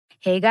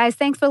Hey guys,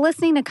 thanks for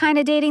listening to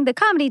Kinda Dating, the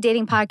comedy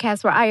dating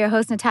podcast where I, your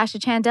host Natasha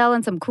Chandel,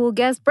 and some cool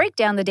guests break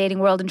down the dating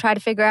world and try to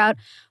figure out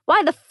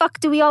why the fuck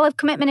do we all have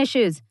commitment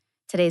issues?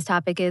 Today's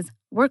topic is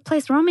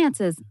workplace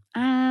romances.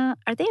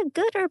 Are they a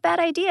good or a bad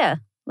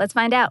idea? Let's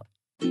find out.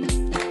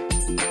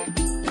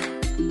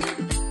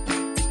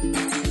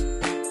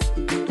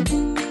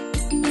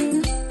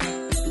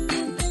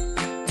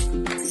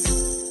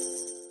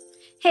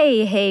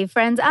 Hey,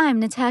 friends. I'm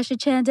Natasha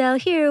Chandel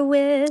here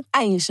with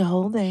Aisha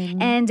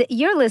Holding. And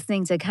you're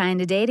listening to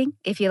Kinda Dating.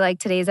 If you like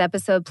today's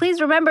episode, please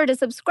remember to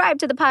subscribe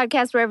to the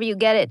podcast wherever you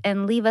get it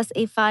and leave us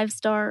a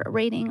 5-star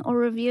rating or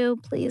review.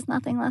 Please,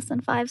 nothing less than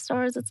 5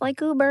 stars. It's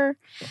like Uber.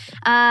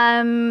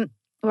 We're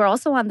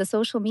also on the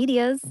social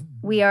medias.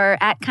 We are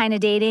at Kinda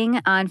Dating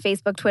on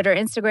Facebook, Twitter,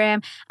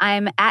 Instagram.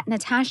 I'm at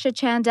Natasha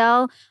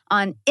Chandel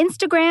on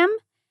Instagram,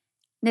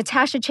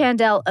 Natasha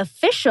Chandel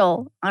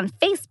Official on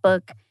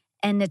Facebook,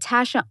 and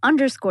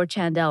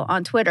Natasha_Chandel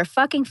on Twitter.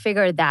 Fucking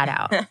figure that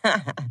out.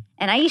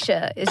 And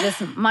Aisha is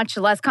just much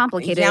less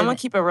complicated. Yeah, I'm going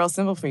to keep it real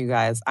simple for you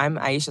guys. I'm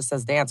Aisha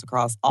Says Dance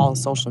across all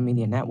social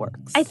media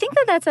networks. I think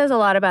that says a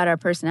lot about our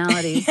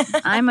personalities.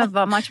 I'm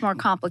a much more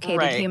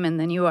complicated human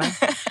than you are.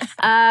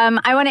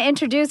 I want to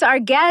introduce our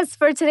guest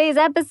for today's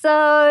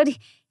episode.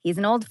 He's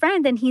an old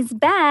friend and he's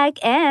back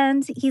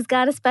and he's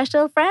got a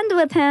special friend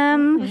with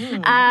him.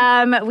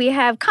 Mm-hmm. We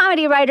have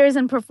comedy writers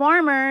and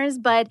performers,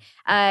 but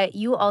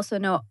you also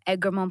know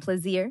Edgar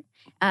Montplaisir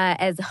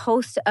as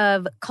host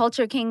of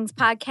Culture Kings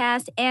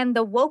podcast and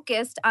The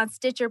Wokest on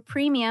Stitcher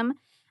Premium.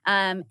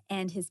 And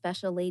his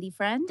special lady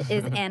friend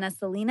is Anna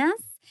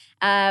Salinas,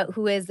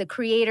 who is the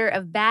creator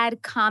of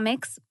Bad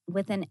Comics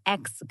with an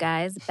X,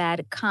 guys.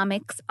 Bad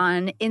Comics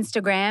on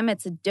Instagram.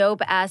 It's a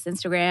dope-ass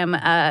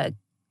Instagram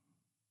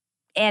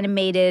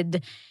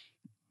animated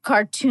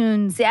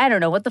cartoons. I don't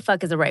know. What the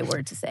fuck is the right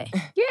word to say?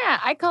 Yeah,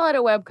 I call it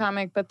a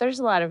webcomic, but there's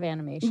a lot of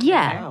animation.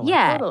 Yeah.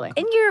 Totally.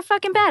 And you're a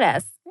fucking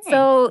badass. Thanks.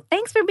 So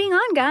thanks for being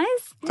on, guys.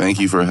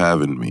 Thank you for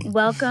having me.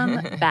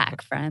 Welcome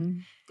back,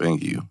 friend.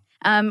 Thank you.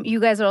 You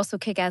guys are also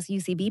kick-ass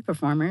UCB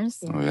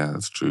performers. Oh, yeah,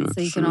 that's true.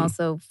 So you can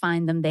also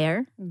find them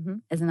there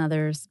as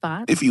another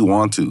spot. If you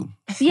want to.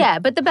 Yeah,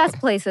 but the best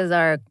places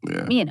are,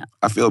 you know.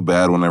 I feel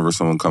bad whenever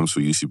someone comes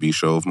to a UCB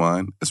show of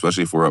mine,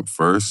 especially if we're up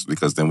first,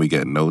 because then we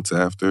get notes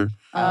after.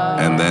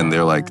 And then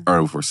they're like,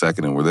 or if we're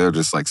second, and they're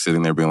just like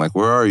sitting there being like,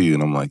 where are you?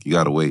 And I'm like, you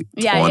got to wait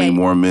 20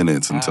 more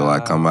minutes until I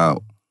come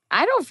out.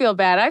 I don't feel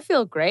bad. I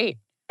feel great.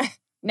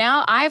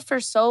 Now, I, for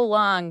so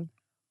long,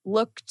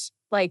 looked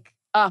like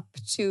up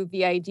to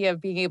the idea of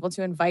being able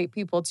to invite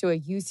people to a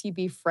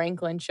UCB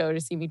Franklin show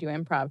to see me do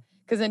improv.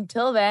 Because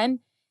until then,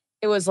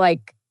 it was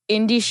like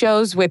indie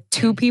shows with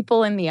 2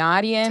 people in the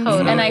audience.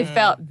 Totally. And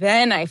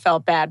I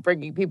felt bad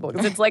bringing people.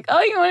 Because it's like,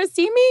 oh, you want to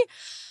see me?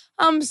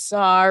 I'm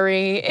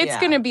sorry. It's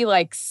going to be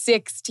like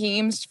 6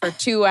 teams for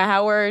 2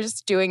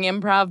 hours doing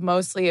improv,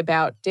 mostly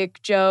about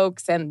dick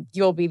jokes, and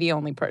you'll be the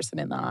only person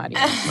in the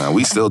audience. Now,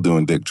 we still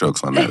doing dick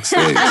jokes on that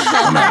stage.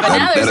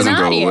 That doesn't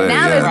go away.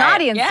 Now there's an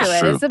audience to it.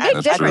 True. It's a big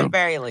That's difference. true. At the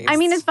very least. I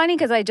mean, it's funny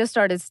because I just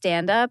started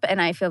stand-up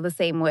and I feel the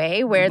same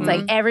way where it's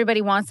like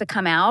everybody wants to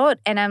come out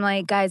and I'm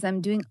like, guys,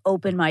 I'm doing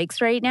open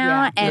mics right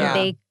now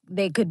and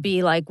they could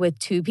be like with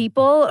 2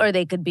 people or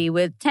they could be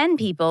with 10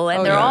 people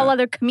and they're all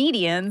other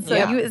comedians. So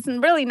it's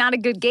really not a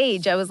good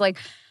gauge. I was like,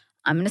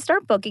 I'm going to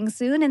start booking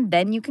soon and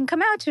then you can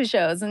come out to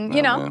shows. And,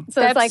 you know,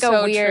 so That's it's like so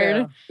a weird...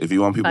 true. If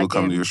you want people to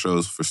come to your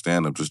shows for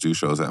stand-up, just do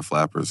shows at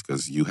Flappers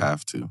because you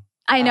have to.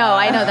 I know.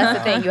 That's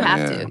the thing. You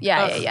have to.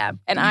 Yeah.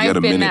 And You I've get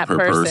a been minute that per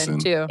person, person.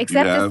 too.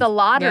 Except You it's have? the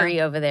lottery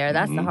over there.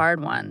 That's the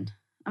hard one.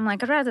 I'm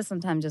like, I'd rather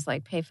sometimes just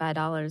like pay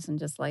 $5 and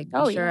just like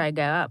be sure I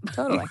go up.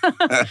 Totally. You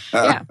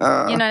know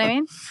what I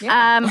mean?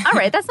 Yeah. All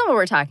right, that's not what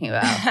we're talking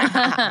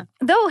about.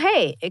 Though,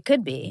 hey, it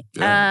could be.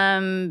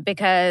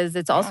 Because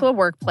it's also a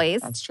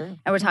workplace. That's true.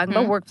 And we're talking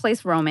about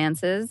workplace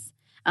romances.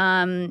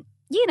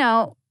 You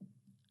know,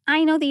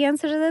 I know the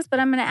answer to this, but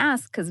I'm going to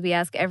ask because we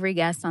ask every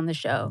guest on the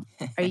show.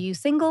 Are you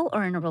single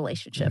or in a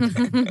relationship?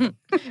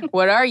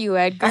 What are you,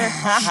 Edgar?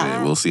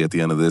 Shit, we'll see at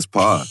the end of this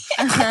pod.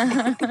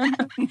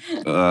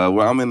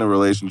 Well, I'm in a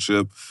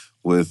relationship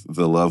with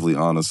the lovely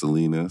Anna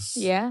Salinas.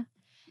 Yeah.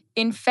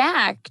 In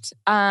fact,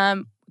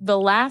 the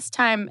last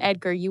time,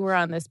 Edgar, you were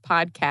on this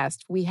podcast,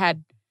 we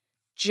had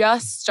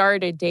just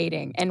started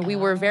dating. And we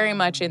were very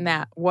much in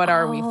that what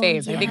are we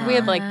phase. I think we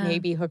had like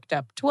maybe hooked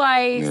up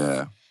twice.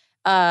 Yeah.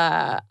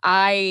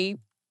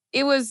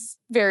 It was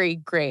very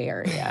gray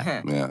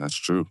area. Yeah, that's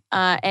true.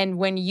 And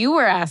when you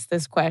were asked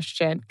this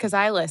question, because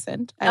I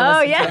listened. Oh,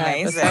 I listened yeah. to that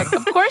Amazing. episode.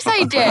 Of course I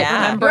did.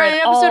 Yeah. We're on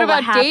an All episode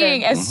what about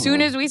dating happened. as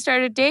soon as we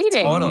started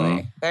dating.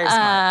 Totally. Very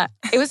smart.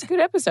 It was a good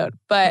episode.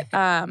 But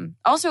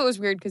also it was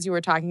weird because you were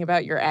talking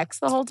about your ex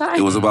the whole time.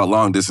 It was about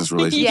long-distance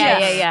relationships.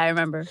 Yeah, I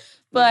remember.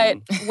 But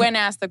when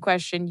asked the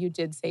question, you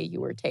did say you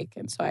were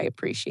taken. So I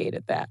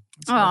appreciated that.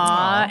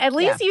 Aw, at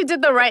least you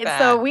did the right.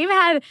 So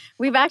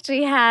we've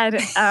actually had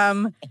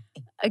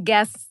a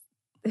guest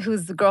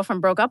whose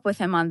girlfriend broke up with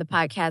him on the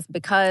podcast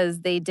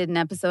because they did an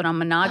episode on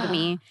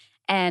monogamy.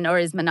 or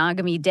is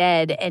monogamy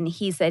dead? And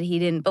he said he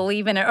didn't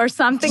believe in it or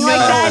something like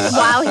that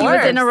while he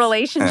was in a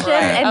relationship.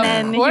 Right. And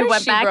then he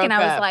went back and I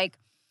was up. like,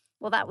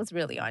 well, that was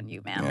really on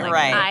you, man. Yeah. Like,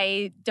 Right.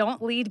 I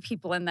don't lead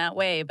people in that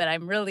way, but I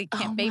really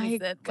can't babysit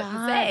what you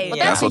God. say. Well,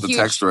 Yeah. That's what a the huge-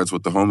 text threads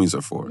with the homies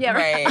are for. Yeah,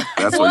 right. Right.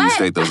 That's where you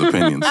state those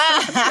opinions.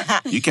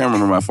 Mm-hmm. You can't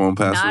remember my phone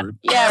password.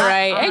 Yeah,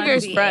 right. On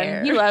Edgar's the friend.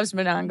 air. He loves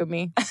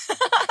monogamy.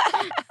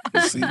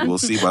 We'll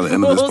see by the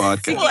end of this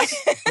podcast.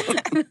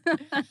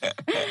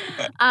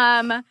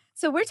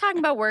 So we're talking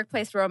about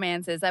workplace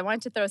romances. I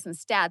want to throw some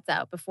stats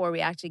out before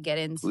we actually get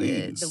into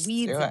Please. the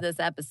weeds Do of it. this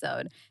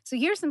episode. So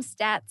here's some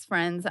stats,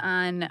 friends,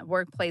 on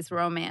workplace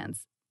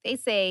romance. They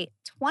say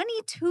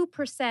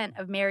 22%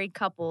 of married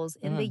couples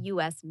in the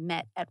U.S.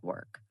 met at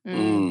work.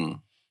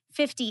 Mm.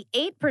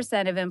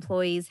 58% of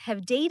employees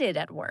have dated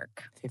at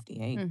work.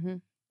 58.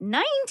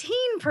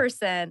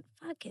 19%,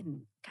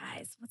 fucking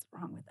guys, what's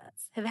wrong with us?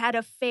 Have had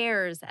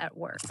affairs at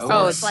work. Oh,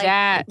 So it's like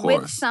that. Of with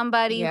course.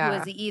 somebody who Yeah.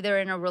 is either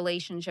in a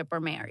relationship or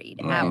married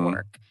at Mhm.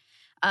 work.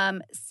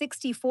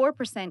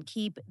 64%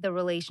 keep the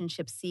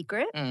relationship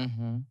secret.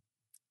 Mm-hmm.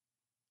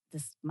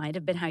 This might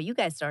have been how you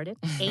guys started.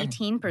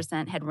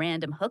 18% had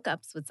random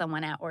hookups with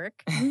someone at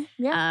work,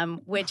 Yeah.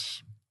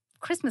 which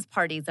Christmas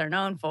parties are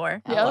known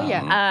for. Oh,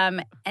 yeah.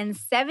 And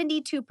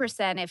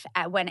 72%,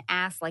 when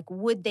asked, like,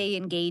 would they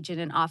engage in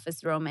an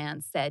office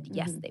romance, said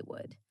yes, they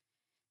would.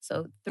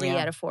 So 3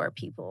 Yeah. out of 4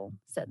 people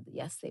said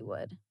yes, they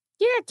would.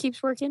 Yeah, it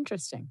keeps work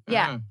interesting.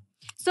 Yeah.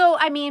 So,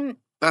 I mean,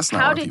 That's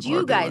not how how did people you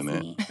are guys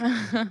doing it.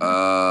 meet?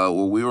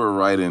 Well, we were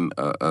writing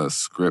a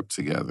script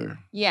together.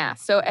 Yeah.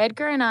 So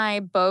Edgar and I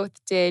both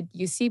did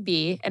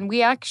UCB, and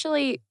we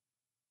actually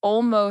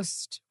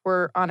almost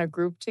were on a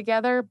group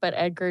together, but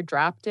Edgar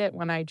dropped it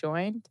when I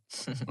joined.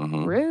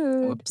 Mhm.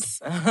 Rude. Whoops.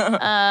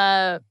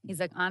 He's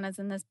like, Anna's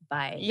in this.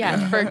 Bye.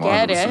 Yeah,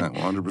 forget it.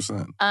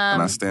 100%.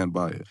 And I stand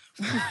by it.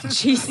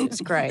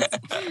 Jesus Christ.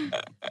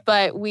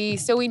 But we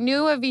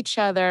knew of each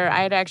other.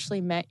 I had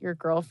actually met your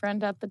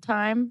girlfriend at the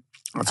time.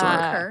 That's all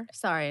right. Her.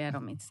 Sorry, I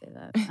don't mean to say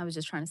that. I was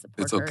just trying to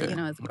support It's her. okay. You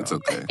know, as a girl. It's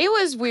okay. It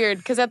was weird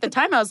because at the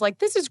time I was like,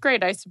 this is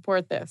great. I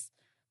support this.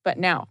 But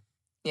now,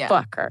 Yeah.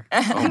 fuck her.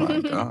 Oh my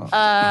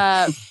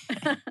God.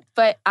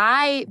 But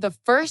the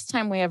first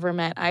time we ever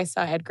met, I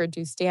saw Edgar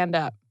do stand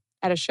up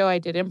at a show I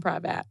did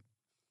improv at.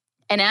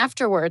 And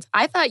afterwards,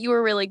 I thought you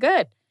were really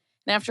good.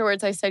 And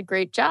afterwards, I said,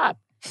 great job.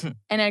 And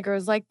Edgar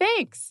was like,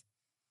 thanks.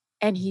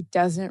 And he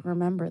doesn't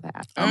remember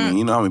that. I mean,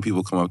 you know how many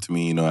people come up to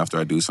me, after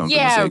I do something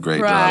Yeah, and say great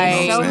right.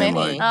 job. You know what So I'm saying?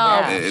 many.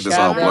 Like, Oh, it just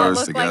all shut up. blurs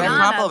Look like together.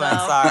 Anna,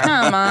 Compliments though. are.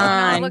 Come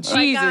on, Looks like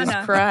Jesus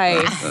Anna.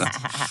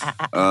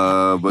 Christ.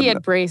 But He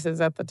had braces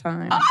at the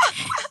time.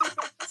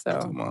 So,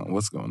 come on,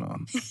 what's going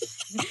on?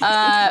 He's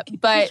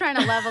but trying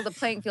to level the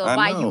playing field. I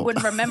Why you know.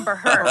 wouldn't remember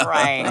her?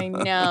 Right. I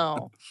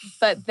know.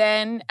 But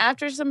then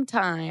after some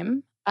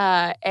time,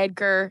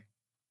 Edgar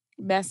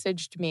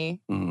messaged me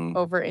Mhm.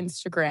 over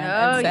Instagram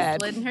Oh, and he said,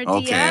 slid in her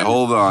Okay, DM.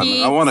 hold on.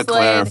 He I want to slid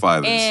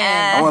clarify this. in.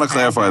 I want to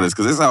clarify this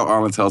because this is how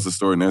Anna tells the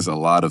story, and there's a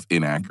lot of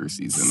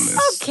inaccuracies in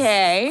this.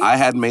 okay. I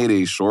had made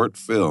a short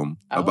film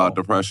about Oh.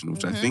 depression,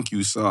 which I think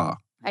you saw.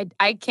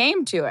 I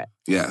came to it.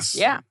 Yes.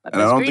 Yeah. at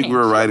And the I don't think we screening.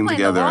 were writing Playing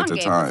the together long at the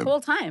game time This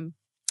whole time.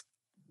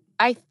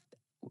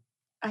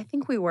 I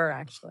think we were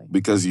actually.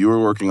 because you were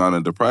working on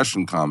a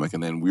depression comic,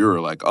 and then we were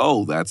like,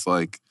 "Oh, that's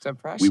like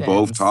Depression. we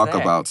both talk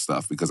Sick. about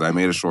stuff." Because I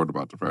made a short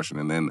about depression,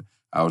 and then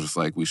I was just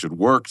like, "We should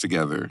work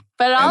together."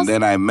 But also, And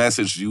then I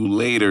messaged you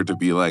later to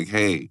be like,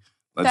 "Hey,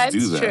 let's that's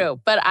do that."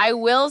 true. But I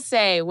will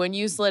say, when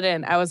you slid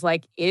in, I was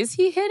like, is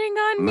he hitting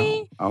on No,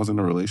 me? I was in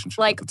a relationship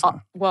Like, at the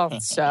time.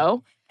 well,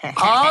 so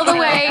all the I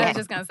way, was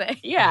just gonna say.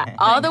 yeah,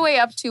 all the way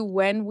up to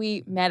when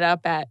we met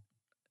up at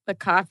the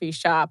coffee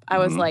shop. I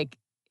was Mhm. like,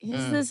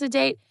 is this a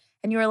date?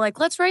 And you were like,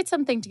 let's write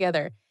something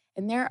together.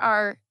 And there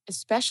are,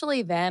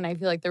 especially then, I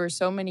feel like there were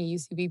so many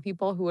UCB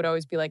people who would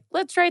always be like,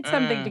 let's write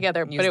something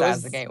together. Use But it that was,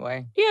 as a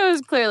gateway. yeah, it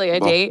was clearly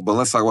a date. But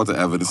let's talk about the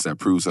evidence that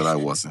proves that I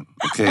wasn't.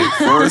 Okay,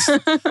 first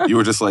you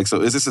were just like,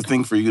 "So is this a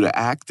thing for you to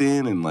act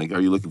in? And like,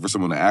 are you looking for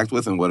someone to act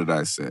with?" And what did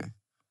I say?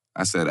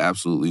 I said,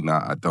 "Absolutely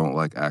not. I don't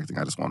like acting.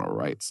 I just want to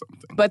write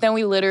something." But then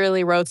we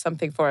literally wrote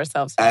something for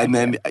ourselves. And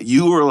then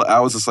I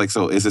was just like,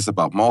 "So is this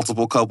about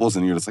multiple couples?"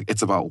 And you're just like,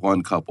 "It's about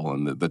one couple,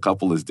 and the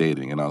couple is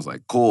dating." And I was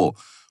like, "Cool.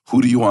 Who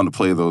do you want to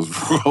play those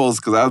roles?"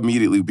 Because I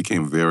immediately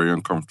became very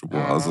uncomfortable.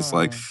 I was just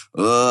like,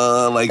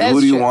 like, That's who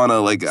do you true. want to,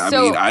 like, I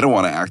So- mean, I don't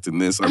want to act in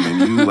this. I mean,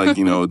 you, like,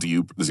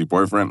 does your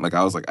boyfriend, like,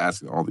 I was, like,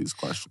 asking all these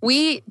questions.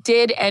 we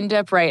did end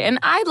up right. And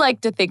I'd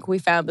like to think we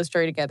found the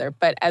story together.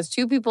 But as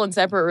two people in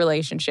separate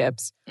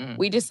relationships,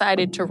 we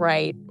decided to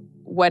write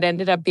what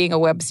ended up being a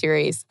web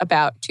series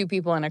about two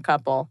people in a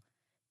couple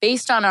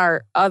based on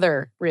our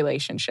other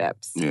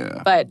relationships.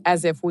 Yeah. But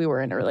as if we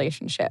were in a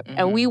relationship.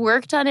 And we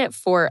worked on it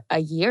for a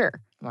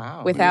year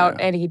Wow. without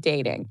Yeah. any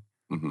dating.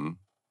 hmm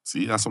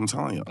See, that's what I'm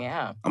telling you.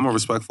 Yeah. I'm a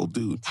respectful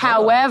dude.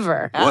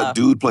 However, What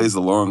dude plays the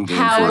long game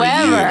for a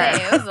However- year?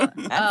 It was a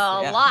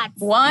Yeah. lot.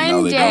 one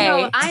No, they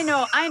day,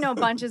 I know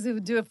bunches who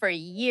do it for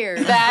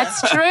years.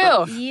 that's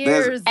true.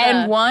 Years.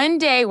 And one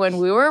day when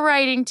we were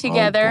writing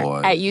together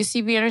boy. at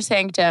UCB Inner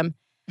Sanctum,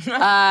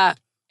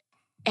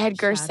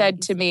 Edgar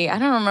said to me, I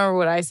don't remember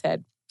what I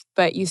said,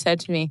 but you said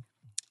to me,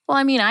 well,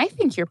 I mean, I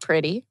think you're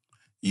pretty.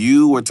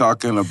 You were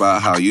talking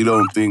about how you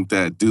don't think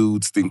that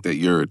dudes think that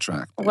you're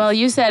attractive. Well,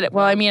 you said,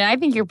 well, I mean, I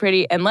think you're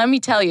pretty. And let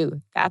me tell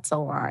you, that's a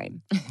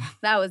line.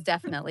 That was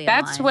definitely a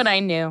That's line. what I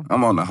knew.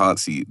 I'm on the hot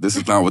seat. This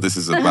is not what this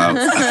is about.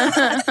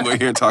 We're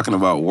here talking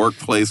about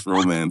workplace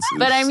romances.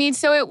 But I mean,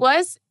 so it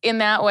was in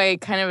that way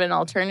kind of an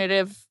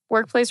alternative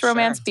workplace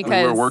romance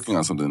because we were working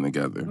on something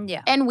together.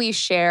 Yeah. And we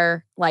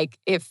share, like,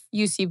 if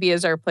UCB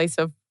is our place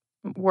of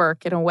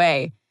work in a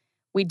way,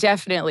 we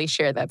definitely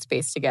share that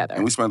space together.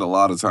 And we spent a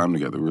lot of time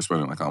together. We were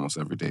spending like almost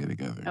every day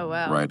together. Oh,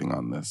 wow. Writing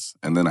on this.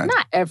 And then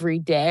Not every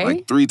day.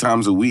 like 3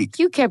 times a week.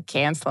 You kept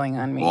canceling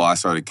on me. Well, I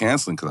started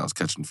canceling because I was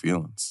catching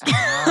feelings.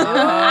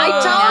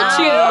 I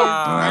told you.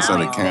 And I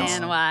started Now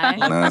canceling. why.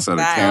 And then I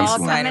started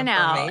canceling. Coming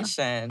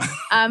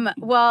out.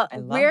 Well,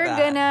 we're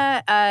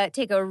gonna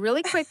take a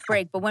really quick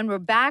break, but when we're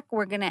back,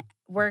 we're gonna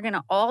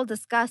all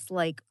discuss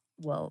like,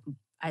 well,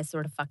 I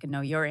sort of fucking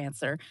know your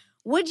answer.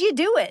 Would you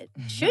do it?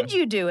 Should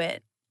you do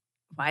it?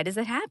 Why does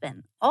it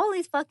happen? All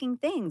these fucking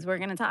things we're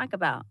gonna talk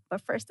about. But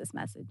first, this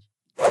message.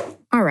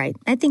 All right,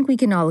 I think we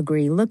can all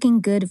agree looking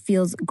good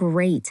feels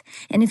great.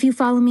 And if you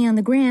follow me on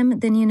the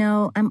gram, then you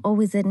know I'm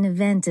always at an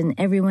event and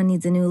everyone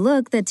needs a new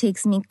look that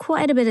takes me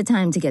quite a bit of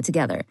time to get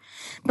together.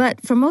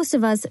 But for most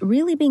of us,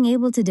 really being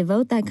able to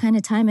devote that kind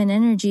of time and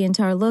energy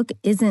into our look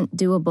isn't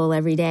doable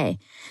every day.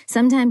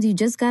 Sometimes you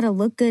just gotta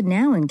look good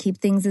now and keep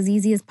things as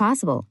easy as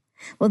possible.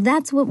 Well,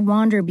 that's what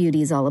Wander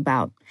Beauty is all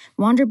about.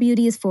 Wander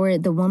Beauty is for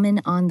the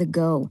woman on the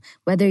go.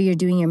 Whether you're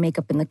doing your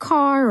makeup in the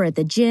car or at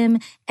the gym,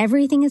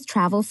 everything is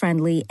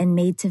travel-friendly and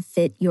made to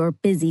fit your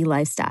busy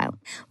lifestyle.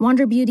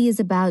 Wander Beauty is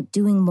about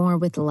doing more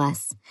with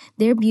less.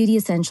 Their beauty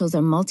essentials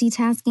are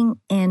multitasking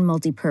and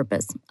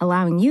multi-purpose,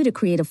 allowing you to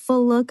create a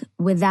full look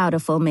without a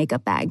full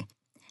makeup bag.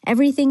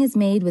 Everything is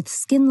made with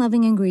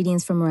skin-loving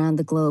ingredients from around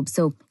the globe,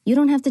 so you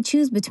don't have to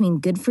choose between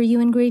good-for-you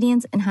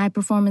ingredients and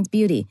high-performance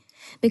beauty.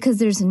 Because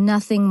there's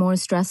nothing more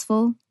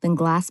stressful than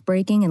glass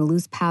breaking and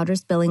loose powder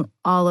spilling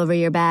all over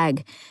your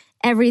bag.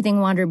 Everything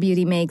Wander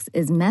Beauty makes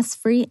is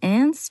mess-free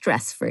and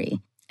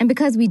stress-free. And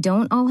because we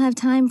don't all have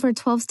time for a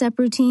 12-step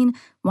routine,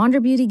 Wander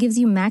Beauty gives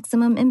you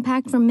maximum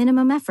impact for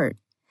minimum effort.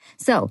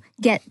 So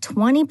get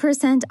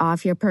 20%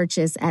 off your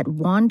purchase at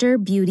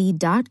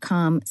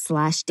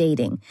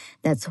wanderbeauty.com/dating.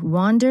 That's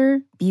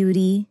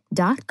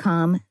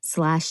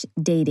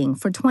wanderbeauty.com/dating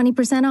for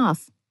 20%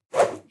 off.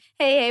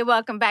 Hey,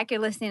 welcome back. You're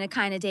listening to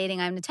Kinda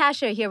Dating. I'm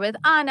Natasha here with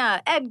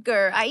Anna,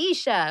 Edgar,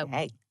 Aisha.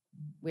 Hey.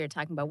 We're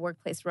talking about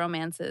workplace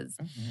romances.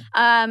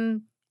 Mm-hmm.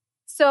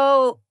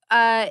 So,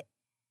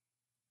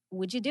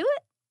 would you do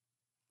it?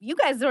 You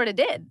guys sort of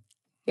did.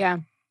 Yeah.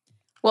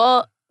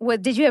 Well,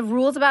 did you have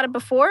rules about it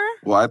before?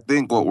 Well, I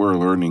think what we're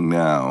learning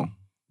now,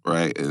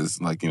 right, is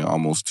like,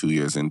 almost 2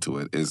 years into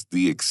it, is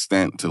the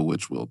extent to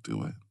which we'll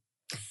do it.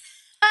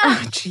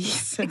 oh,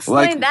 Jesus.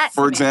 Explain that to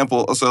for me.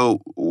 example,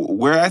 so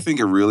where I think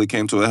it really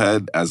came to a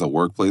head as a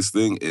workplace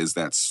thing is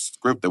that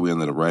script that we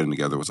ended up writing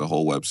together was a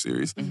whole web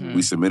series. Mm-hmm.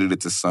 We submitted it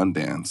to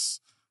Sundance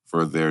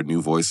for their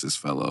New Voices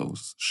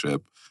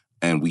Fellowship,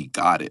 and we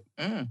got it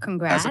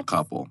Congrats. as a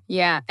couple.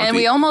 Yeah. But And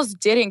we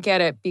almost didn't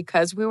get it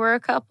because we were a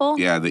couple.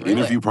 Yeah, the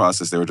interview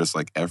process, they were just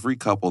like, every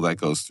couple that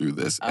goes through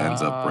this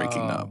ends up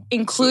breaking up.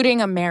 Including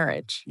a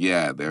marriage.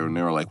 Yeah, they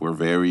were like, we're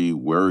very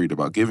worried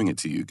about giving it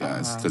to you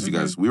guys. Because you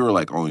guys, we were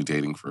like only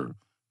dating for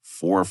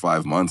 4 or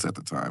 5 months at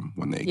the time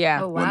when they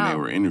Yeah. Oh, when wow. they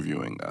were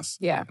interviewing us.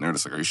 Yeah. And they're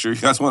just like, are you sure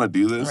you guys want to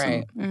do this?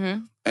 Right.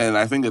 And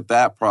I think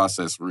that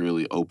process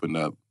really opened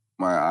up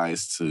my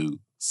eyes to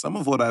some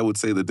of what I would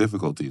say the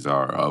difficulties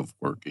are of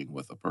working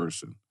with a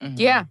person.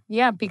 Yeah.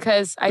 Yeah.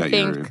 Because I that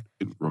think you're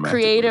romantic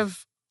creative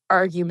with.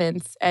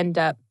 arguments end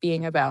up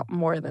being about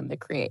more than the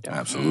creative.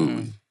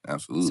 Absolutely.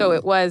 Absolutely. So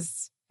it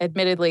was,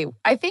 admittedly,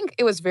 I think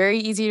it was very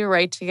easy to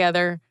write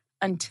together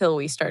until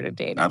we started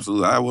dating.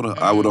 Absolutely. I would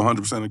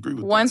 100% agree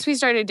with Once we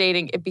started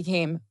dating, it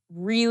became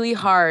really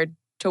hard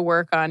to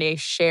work on a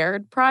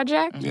shared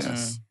project. that.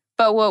 Yes.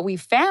 But what we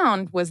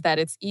found was that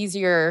it's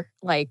easier,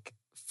 like,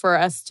 for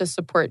us to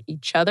support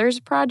each other's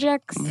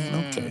projects.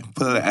 Okay.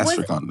 Put an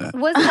asterisk on that.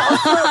 Was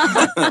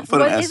it also,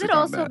 Put an is asterisk it on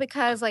also that.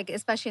 because, like,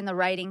 especially in the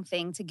writing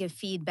thing, to give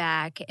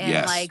feedback and,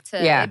 Yes. like,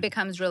 Yeah. it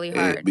becomes really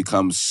hard? It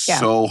becomes Yeah.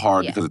 so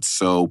hard Yeah. because it's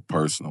so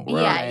personal,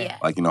 right? Yeah.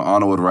 Like,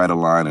 Anna would write a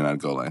line and I'd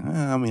go like,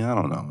 I mean, I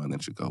don't know. And then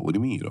she'd go, what do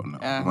you mean you don't know?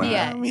 I'm like,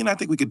 Yeah. I mean, I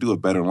think we could do a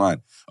better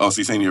line. Oh, so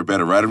you're saying you're a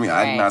better writer than me?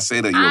 I did Right. not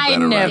say that you're a I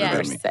better writer never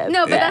than me. said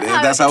No, but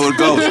that. that's how it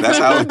goes. That's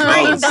how it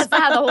Right, goes. that's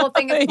how the whole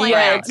thing is playing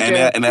Yeah, out. it's true.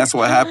 And that's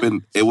what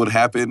happened. It would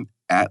happen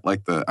at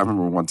like I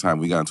remember one time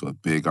we got into a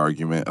big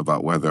argument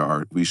about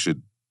whether we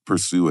should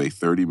pursue a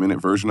 30-minute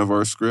version of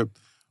our script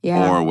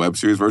or a web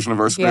series version of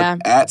our script Yeah.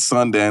 at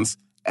Sundance,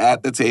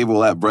 at the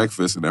table at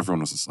breakfast, and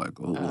everyone was just like,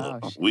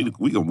 we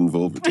gonna move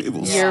over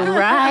tables. You're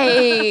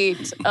right.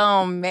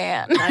 Oh,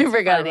 man. I That's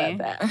forgot funny.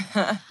 about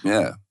that.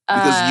 Yeah.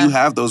 Because you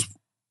have those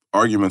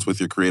arguments with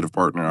your creative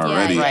partner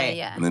already.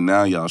 Yeah. And then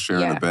now y'all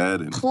sharing a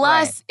bed. And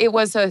Plus, it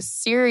was a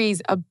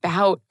series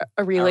about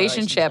a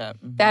relationship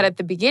that at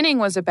the beginning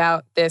was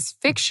about this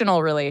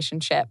fictional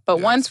relationship.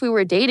 But once we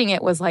were dating,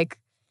 it was like,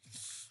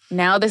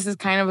 now this is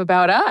kind of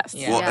about us.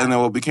 Yeah. Well, and then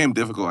what became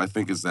difficult, I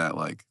think, is that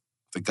like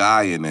the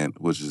guy in it,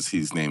 which is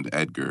he's named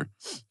Edgar,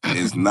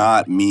 is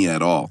not me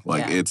at all.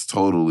 Like it's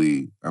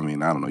totally, I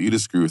mean, I don't know. You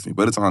disagree with me,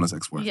 but it's on his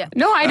ex-boyfriend. Yeah.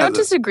 No, I don't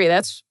disagree.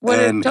 That's what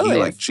it totally he is.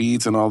 like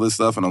cheats and all this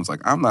stuff. And I was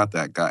like, I'm not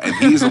that guy. And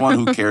he's the one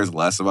who cares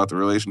less about the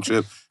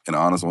relationship. And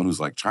Anna's the one who's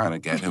like trying to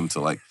get him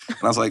to like, and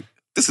I was like,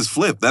 this is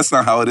flip. That's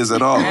not how it is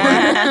at all. Like,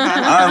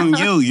 I'm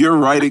you. You're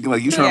writing,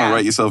 like you're trying to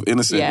write yourself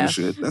innocent and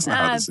shit. That's not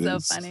how this is.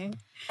 That's so funny.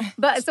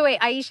 But so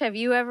wait, Aisha, have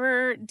you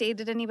ever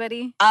dated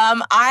anybody?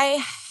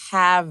 I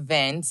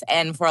haven't,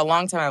 and for a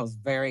long time I was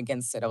very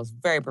against it. I was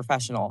very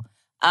professional.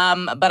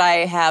 But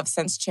I have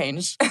since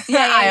changed.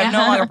 I am no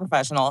longer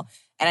professional,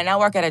 and I now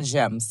work at a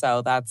gym.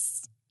 So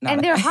that's not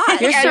and they're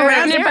hot. You're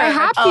surrounded by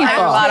hot people.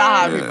 A lot of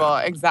hot people,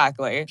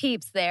 exactly.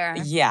 Peeps there.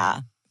 Yeah.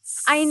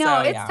 I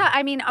know. It's tough.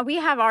 I mean, we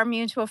have our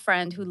mutual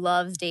friend who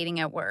loves dating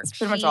at work. It's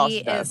pretty much all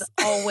she does. Is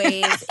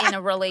always in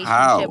a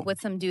relationship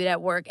with some dude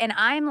at work. And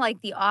I'm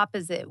like the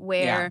opposite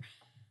where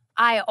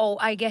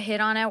I get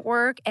hit on at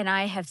work and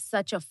I have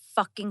such a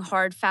fucking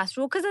hard, fast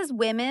rule. Because as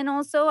women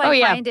also, I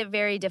find it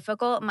very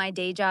difficult. My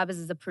day job is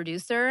as a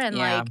producer. And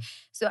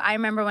so I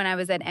remember when I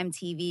was at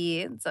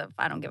MTV, so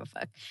I don't give a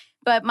fuck.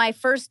 But my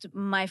first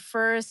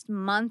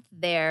month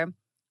there,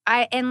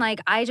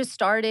 I just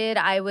started,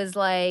 I was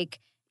like,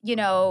 you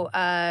know,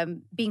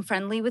 being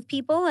friendly with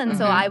people. And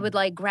so I would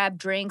like grab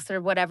drinks or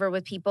whatever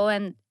with people.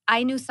 And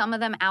I knew some of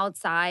them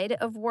outside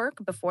of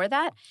work before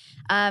that.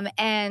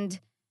 And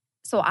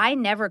so I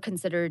never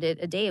considered it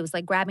a date. It was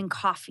like grabbing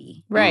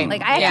coffee. Right.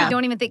 Like I actually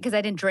don't even think, because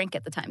I didn't drink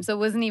at the time. So it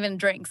wasn't even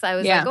drinks. I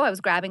was like, I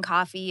was grabbing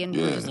coffee and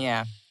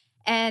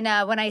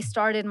And when I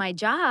started my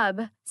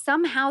job,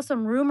 somehow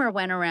some rumor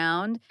went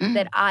around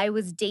that I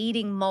was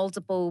dating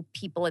multiple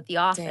people at the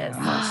office.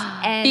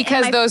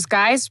 Because those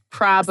guys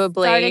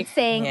probably started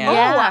saying,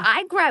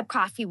 I grabbed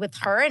coffee with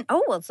her. And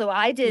so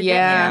I did.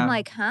 Yeah. And I'm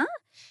like, huh?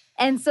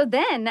 And so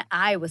then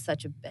I was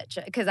such a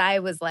bitch because I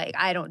was like,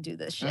 I don't do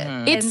this shit.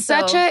 It's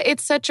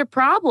such a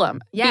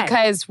problem. Yeah.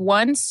 Because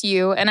once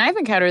you, and I've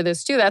encountered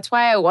this too, that's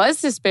why I was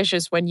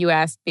suspicious when you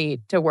asked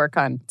me to work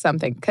on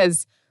something.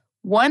 Because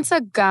once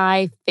a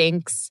guy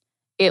thinks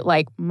it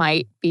like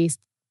might be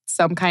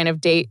some kind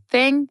of date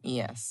thing.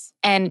 Yes.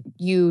 And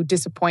you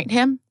disappoint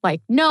him,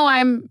 like, no,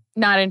 I'm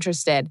not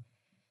interested.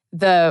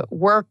 The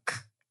work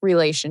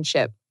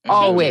relationship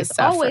always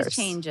suffers.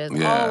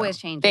 Always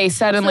changes. They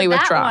suddenly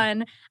withdraw. That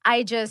one,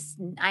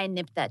 I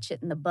nipped that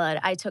shit in the bud.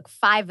 I took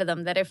 5 of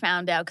them that I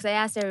found out because I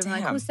asked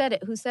everyone, like, who said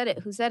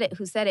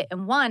it?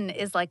 And one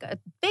is like a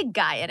big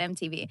guy at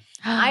MTV.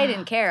 I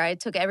didn't care. I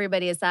took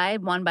everybody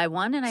aside one by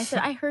one and I said,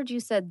 I heard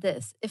you said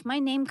this. If my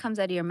name comes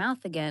out of your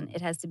mouth again,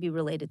 it has to be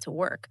related to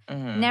work.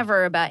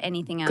 Never about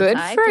anything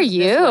outside. Good for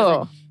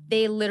you.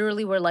 They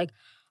literally were like,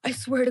 I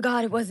swear to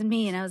God, it wasn't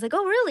me. And I was like,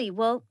 oh, really?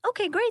 Well,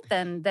 okay, great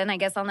then. Then I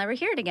guess I'll never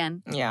hear it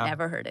again. Yeah.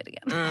 Never heard it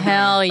again.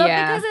 Hell yeah.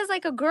 But because as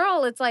like a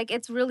girl, it's like,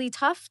 it's really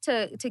tough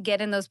to get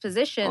in those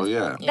positions. Oh,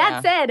 yeah.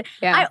 That said,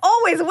 I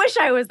always wish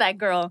I was that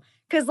girl.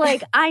 Because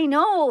like, I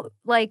know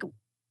like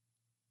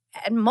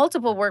at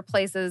multiple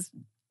workplaces,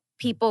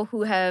 people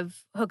who have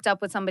hooked up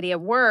with somebody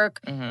at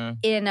work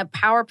in a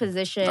power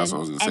position. That's what I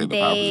was gonna say, and the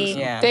power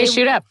position. They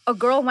shoot up. A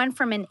girl went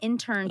from an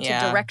intern to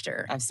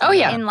director.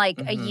 In like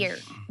a year.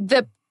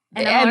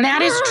 And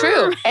that is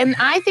true. And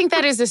I think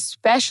that is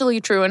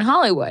especially true in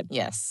Hollywood.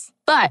 Yes.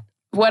 But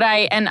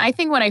I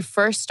think when I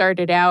first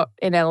started out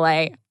in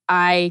LA,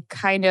 I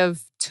kind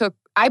of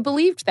I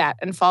believed that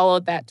and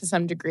followed that to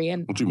some degree.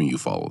 And what do you mean you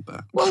followed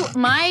that? Well,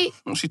 my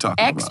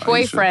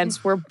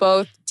ex-boyfriends were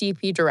both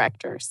DP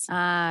directors.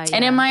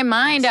 And in my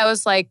mind, I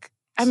was like,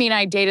 I mean,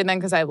 I dated them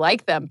because I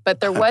liked them. But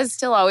there was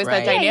still always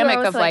that dynamic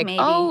of like,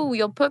 oh,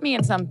 you'll put me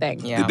in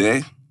something. Yeah. Did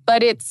they?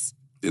 But it's...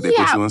 Did they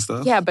put you in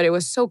stuff? Yeah, but it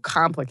was so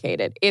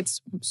complicated.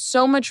 It's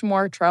so much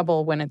more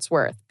trouble when it's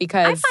worth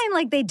because I find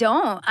like they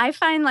don't. I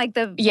find like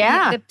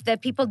that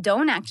people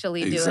don't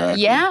actually do it.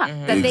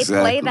 Yeah, that they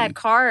play that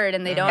card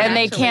and they don't. And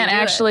they can't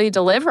actually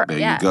deliver. There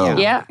you go.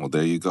 Yeah. Well,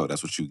 there you go.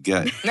 That's what you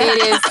get. It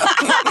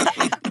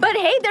is. But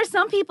hey, there's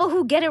some people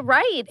who get it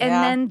right, and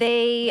then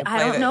they I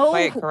don't know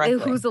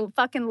whose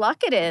fucking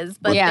luck it is,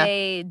 but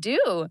they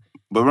do.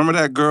 But remember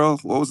that girl?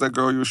 What was that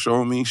girl you were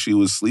showing me? She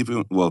was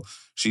sleeping. Well,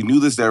 she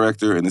knew this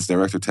director, and this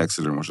director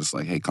texted her and was just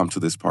like, hey, come to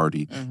this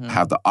party.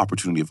 Have the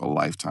opportunity of a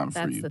lifetime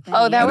for you.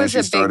 Oh, that was a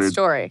big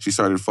story. She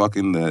started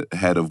fucking the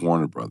head of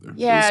Warner Brothers.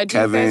 Yeah, do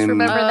you guys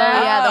remember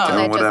that? Yeah,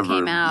 the one that just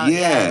came out.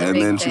 Yeah,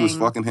 and then she was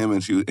fucking him,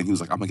 and he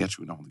was like, I'm going to get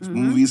you in all these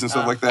movies and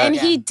stuff like that. And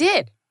he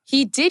did.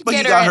 He did but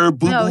get he got her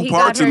boo-boo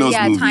parts in those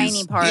movies.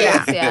 Tiny parts.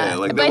 Yeah.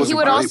 Like, but he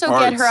would also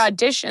get her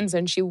auditions,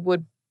 and she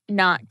would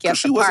not get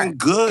the part. Wasn't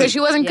good. Because she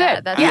wasn't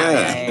good. That's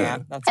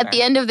At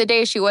the end of the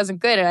day, she wasn't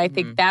good. And I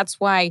think that's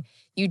why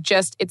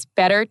it's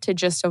better to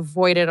just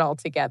avoid it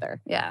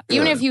altogether. Yeah.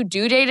 Even if you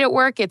do date at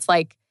work, it's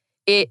like,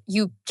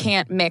 you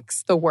can't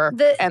mix the work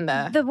and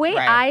the way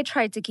I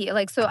tried to keep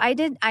so I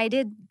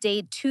did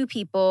date 2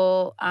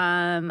 people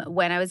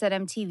when I was at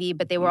MTV,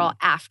 but they were all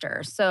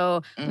after.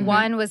 So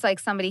one was like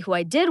somebody who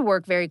I did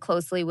work very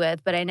closely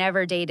with, but I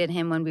never dated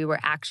him when we were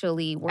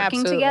actually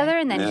working together,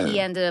 and then he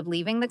ended up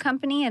leaving the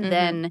company, and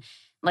then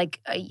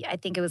I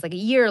think it was like a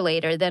year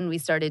later, then we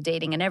started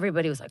dating, and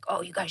everybody was like,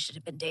 "Oh, you guys should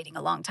have been dating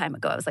a long time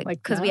ago." I was like,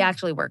 because we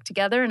actually worked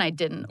together, and I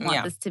didn't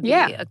want this to be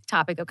a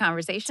topic of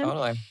conversation.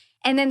 Totally.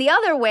 And then the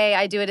other way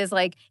I do it is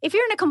like, if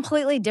you're in a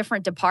completely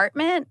different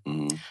department,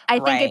 I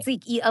think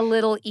it's a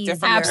little easier.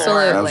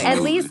 Absolutely.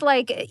 At least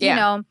you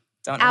know,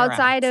 Don't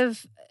outside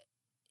of,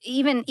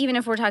 even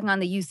if we're talking on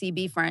the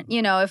UCB front,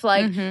 you know, if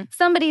like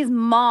somebody's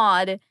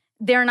mod,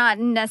 they're not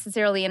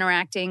necessarily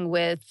interacting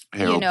with,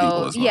 Herald you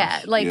know,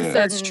 certain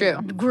That's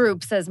true.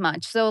 groups as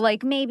much. So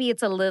like maybe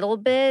it's a little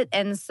bit.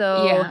 And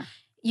so,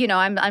 you know,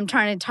 I'm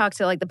trying to talk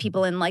to like the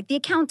people in like the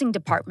accounting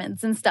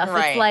departments and stuff.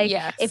 Right. It's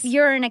like if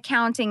you're in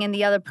accounting and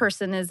the other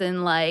person is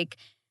in like,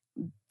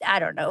 I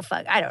don't know.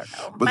 But I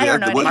don't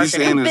know. What you're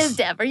saying is biz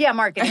dev or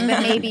marketing.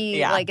 Then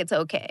maybe like it's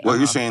okay. What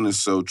you're saying is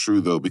so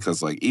true though,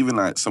 because like even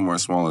at somewhere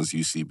as small as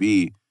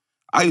UCB,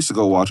 I used to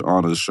go watch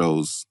Anna's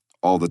shows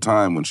all the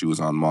time when she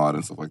was on Mod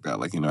and stuff like that.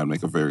 Like, you know, I'd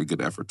make a very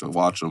good effort to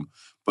watch them.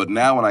 But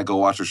now when I go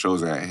watch her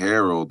shows at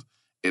Herald,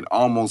 it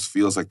almost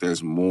feels like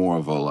there's more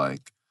of a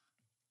like,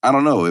 I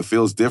don't know, it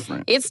feels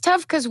different. It's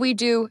tough because we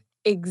do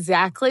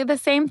exactly the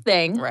same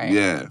thing. Right.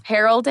 Yeah.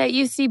 Herald at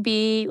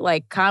UCB,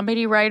 like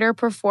comedy writer,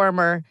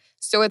 performer.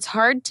 So it's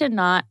hard to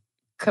not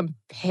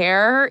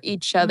compare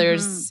each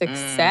other's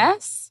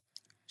success.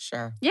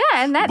 Sure. Yeah,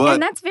 and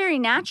that's very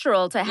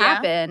natural to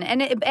happen.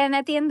 And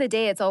at the end of the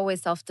day, it's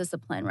always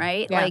self-discipline,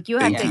 right? Yeah. Like you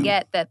have to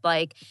get that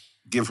like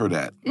Give her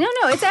that. No,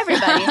 it's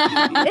everybody.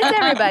 It's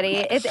everybody.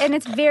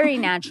 It's very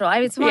natural.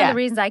 It's one of the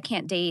reasons I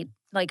can't date.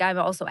 Like, I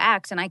also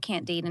act, and I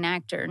can't date an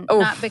actor.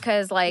 Not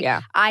because, like,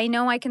 I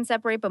know I can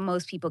separate, but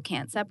most people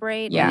can't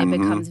separate. Yeah. And it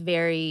becomes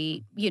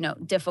very, you know,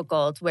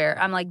 difficult where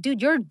I'm like, dude,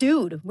 you're a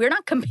dude. We're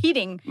not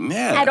competing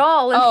at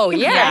all. Oh,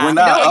 yeah. We're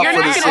not up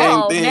for the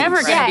same thing.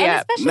 Never going to be.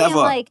 And especially in,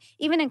 like,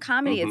 even in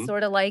comedy, it's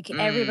sort of like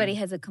everybody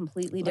has a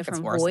completely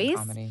different voice.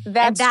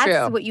 That's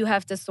true. What you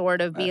have to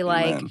sort of be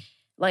like,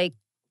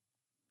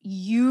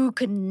 he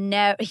could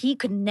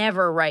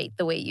never write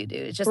the way you do.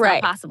 It's just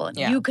not possible. And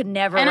you could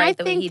never write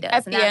the way he does.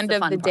 At the end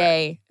of the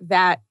day,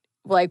 that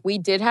like we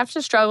did have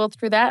to struggle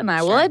through that, and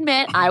I will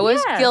admit I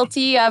was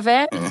guilty of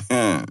it,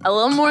 a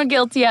little more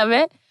guilty of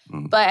it.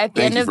 But at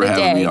the end of the day, thank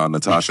you for having me on,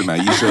 Natasha.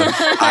 Naisha,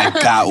 I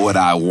got what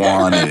I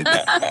wanted.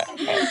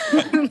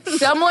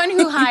 Someone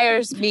who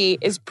hires me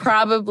is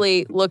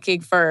probably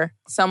looking for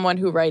someone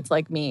who writes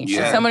like me.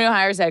 Yeah. And someone who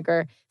hires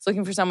Edgar is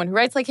looking for someone who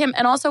writes like him.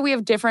 And also we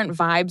have different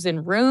vibes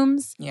in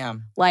rooms. Yeah.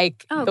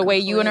 Like the way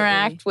you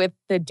interact with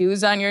the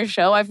dudes on your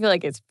show, I feel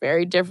like it's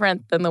very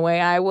different than the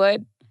way I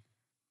would.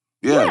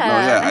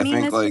 I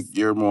think like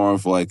you're more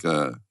of like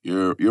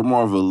you're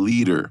more of a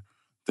leader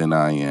than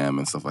I am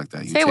and stuff like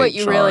that. Say what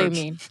you really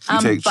mean.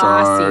 You take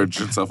charge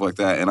and stuff like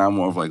that. And I'm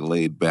more of like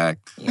laid back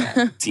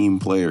team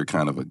player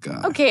kind of a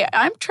guy. Okay,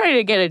 I'm trying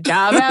to get a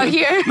job out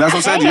here. That's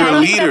what I'm saying. You're a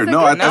leader. That's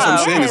what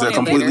I'm saying. It's a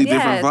completely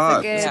different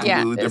vibe. It's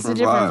a different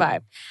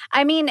vibe.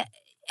 I mean,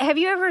 have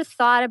you ever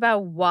thought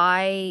about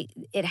why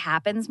it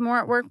happens more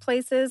at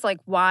workplaces? Like,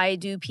 why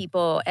do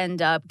people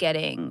end up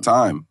getting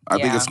time? I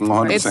think it's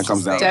 100%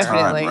 comes down to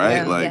time,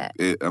 right?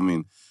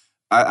 Yeah.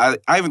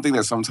 I even think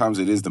that sometimes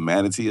it is the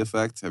manatee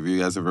effect. Have you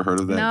guys ever heard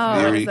of that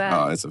theory? What is that?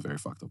 Oh, it's a very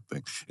fucked up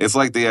thing. It's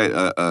like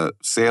the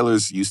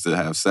sailors used to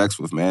have sex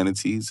with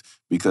manatees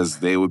because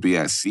they would be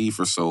at sea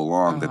for so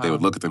long that they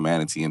would look at the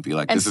manatee and be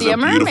like, "This is a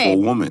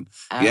beautiful woman."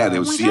 Yeah, they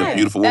would see a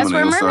beautiful woman. That's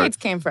where mermaids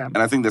came from. And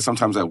I think that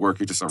sometimes at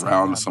work you're just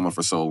around someone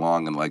for so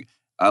long and like.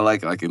 I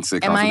like in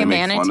sitcoms when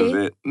they make fun of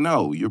it.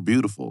 No, you're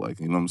beautiful. Like,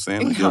 you know what I'm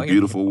saying? Like, you're a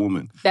beautiful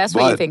woman. That's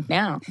what you think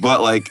now.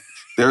 But like,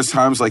 there's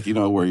times like, you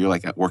know, where you're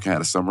like working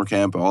at a summer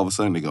camp and all of a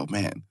sudden they go,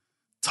 man,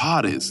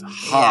 Todd is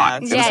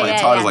hot. And it's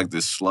like Todd is like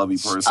this schlubby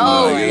person.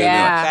 Oh,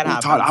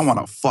 like, Todd, I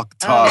want to fuck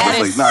Todd.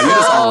 It's like, nah, you're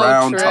just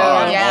around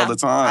Todd all the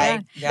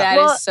time. That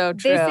is so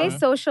true. They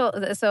say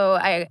so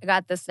I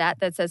got the stat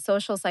that says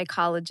social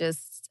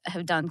psychologists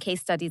have done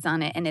case studies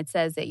on it, and it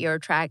says that you're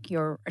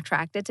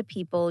attracted to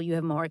people you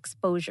have more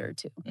exposure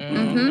to.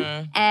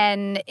 Mm-hmm.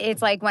 And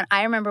it's like when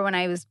I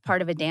was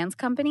part of a dance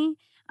company,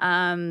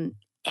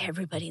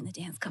 everybody in the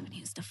dance company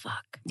used to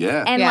fuck.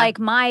 Yeah. And like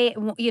my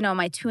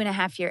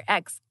 2.5-year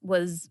ex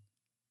was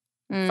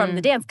from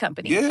the dance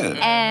company. Yeah.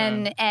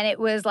 And it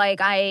was like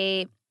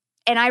I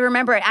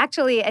remember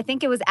actually, I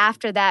think it was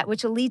after that,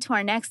 which will lead to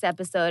our next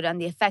episode on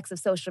the effects of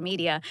social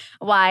media,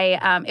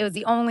 why it was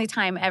the only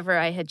time ever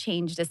I had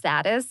changed a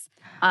status.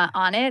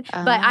 on it.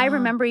 But I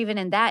remember even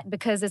in that,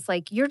 because it's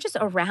like you're just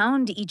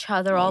around each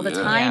other all the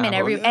time, and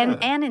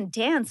and in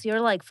dance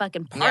you're like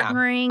fucking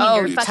partnering,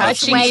 and you're fucking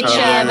touching each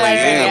other.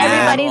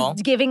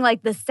 Everybody's giving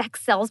like the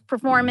sex sells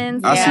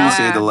performance. I see you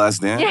say The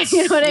Last Dance. Yeah,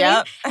 you know what I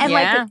mean? And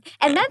like,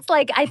 and that's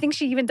like, I think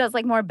she even does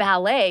like more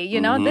ballet.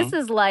 You know, this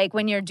is like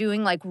when you're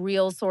doing like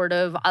real sort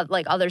of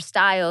like other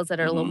styles that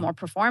are a little more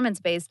performance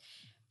based.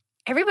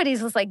 Everybody's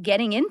just like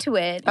getting into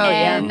it,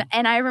 and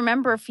I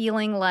remember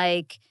feeling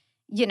like,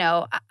 you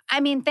know,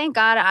 I mean, thank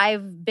God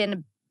I've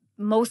been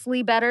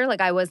mostly better. Like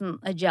I wasn't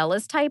a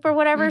jealous type or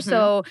whatever.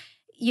 So,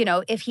 you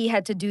know, if he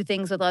had to do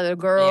things with other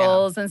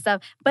girls and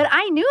stuff. But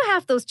I knew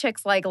half those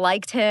chicks like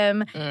liked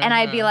him. And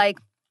I'd be like.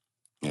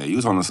 Yeah, he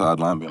was on the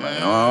sideline being like,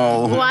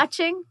 oh.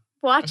 Watching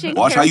Watch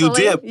carefully. how you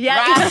dip.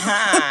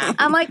 Yeah.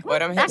 I'm like,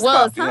 that's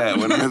close, huh? Yeah,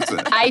 what am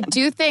I I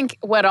do think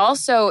what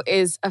also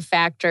is a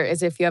factor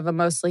is if you have a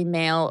mostly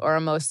male or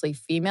a mostly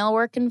female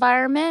work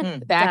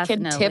environment, that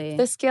can tip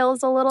the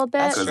scales a little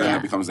bit. Because then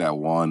it becomes that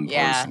one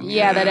person.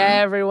 Yeah, that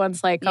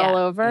everyone's like all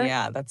over.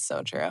 Yeah, that's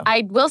so true.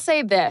 I will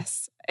say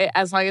this,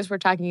 as long as we're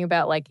talking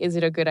about like, is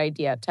it a good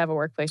idea to have a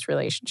workplace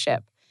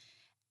relationship?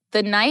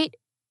 The night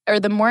or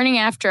the morning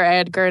after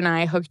Edgar and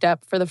I hooked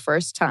up for the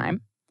first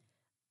time,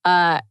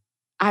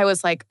 I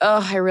was like,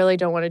 oh, I really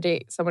don't want to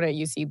date someone at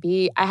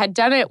UCB. I had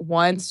done it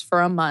once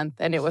for a month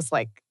and it was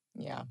like,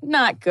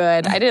 not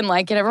good. I didn't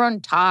like it.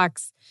 Everyone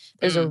talks.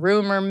 There's a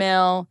rumor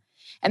mill.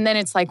 And then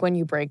it's like when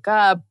you break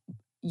up,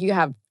 you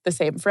have the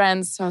same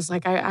friends. So I was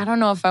like, I don't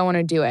know if I want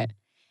to do it.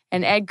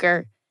 And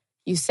Edgar,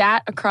 you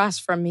sat across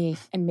from me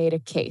and made a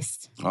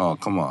case. Oh,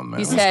 come on, man.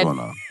 You What's said, going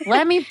on?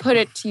 Let me put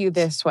it to you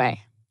this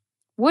way.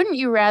 Wouldn't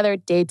you rather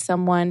date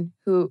someone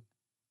who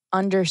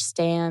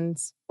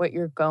understands what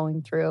you're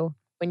going through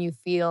when you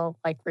feel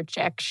like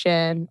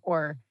rejection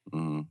or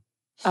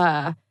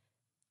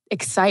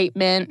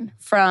excitement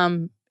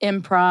from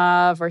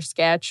improv or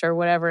sketch or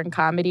whatever in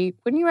comedy?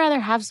 Wouldn't you rather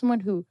have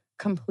someone who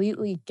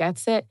completely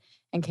gets it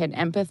and can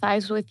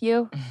empathize with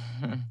you?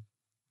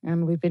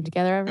 And we've been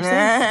together ever since.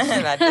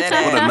 That did it.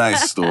 What a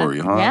nice story,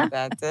 huh? Yeah.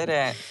 That did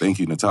it. Thank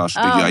you, Natasha.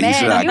 You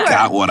should have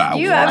got what I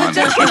wanted. I was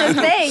just going to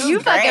say, you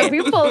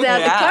pulled out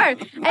the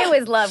card. I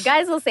always love,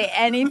 guys will say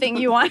anything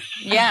you want.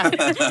 Yeah.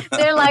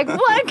 They're like,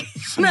 what?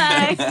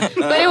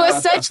 But it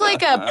was such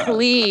like a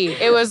plea.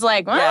 It was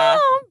like, well,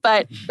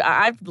 but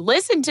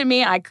listen to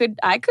me. I could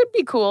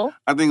be cool.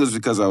 I think it was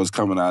because I was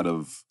coming out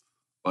of,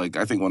 like,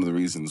 I think one of the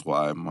reasons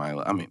why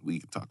we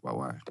can talk about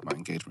why my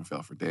engagement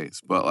fell for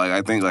days. But, like,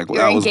 I think, like, your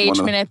that was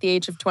engagement at the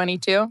age of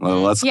 22?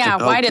 Well,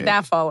 why did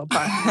that fall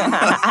apart?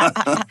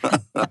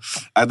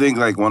 I think,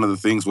 like, one of the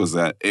things was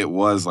that it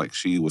was, like,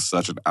 she was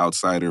such an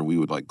outsider. We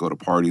would, like, go to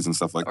parties and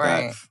stuff like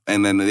that.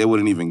 And then they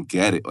wouldn't even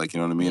get it. Like,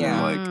 you know what I mean?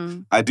 Yeah. And,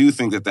 like, I do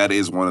think that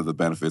is one of the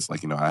benefits.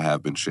 Like, you know, I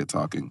have been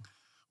shit-talking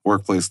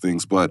workplace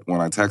things. But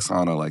when I text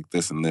Hannah, like,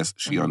 this and this,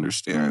 she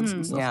understands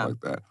and stuff like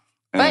that.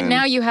 But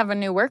now you have a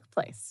new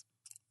workplace.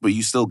 But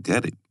you still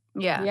get it.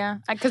 Yeah. Yeah.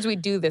 Because we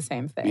do the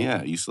same thing.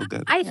 Yeah, you still get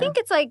it. I think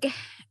it's like,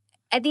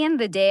 at the end of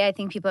the day, I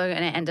think people are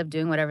going to end up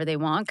doing whatever they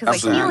want.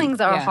 Because like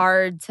feelings are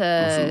hard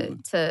to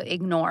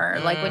ignore.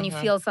 Like when you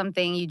feel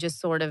something, you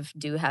just sort of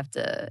do have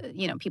to,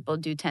 you know, people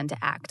do tend to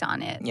act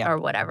on it or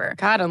whatever.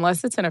 God,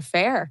 unless it's an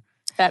affair.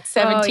 That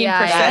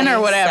 17% or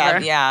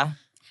whatever. Yeah.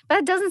 But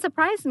it doesn't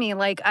surprise me.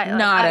 Like,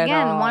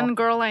 one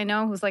girl I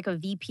know who's like a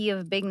VP of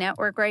a big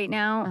network right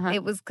now,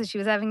 it was because she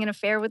was having an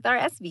affair with our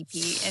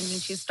SVP.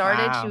 And she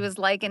started, she was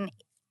like an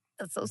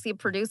associate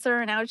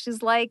producer, and now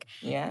she's like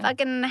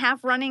fucking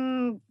half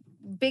running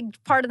big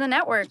part of the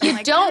network. You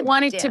like, don't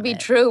want it to be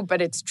true,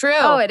 but it's true.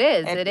 Oh, it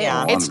is. It is.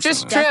 Yeah. It's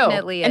just true.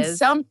 Definitely is. And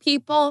some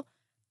people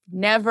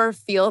never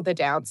feel the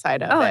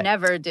downside of it. Oh,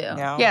 never do.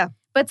 No. Yeah.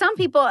 But some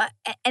people,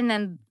 and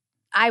then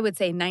I would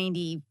say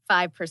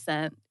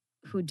 95%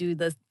 who do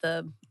the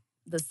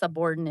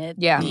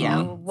subordinate, you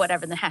know,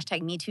 whatever, the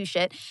hashtag Me Too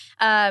shit,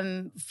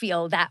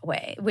 feel that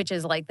way, which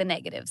is like the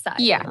negative side.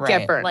 Yeah,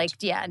 get burned. Like,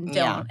 and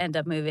don't end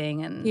up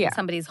moving and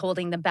somebody's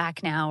holding them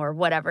back now or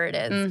whatever it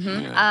is.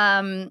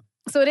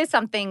 So it is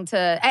something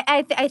to,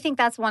 I think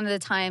that's one of the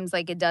times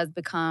like it does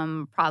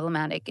become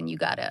problematic and you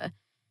gotta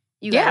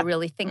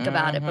really think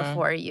about it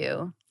before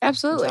you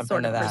absolutely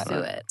sort of pursue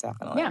it.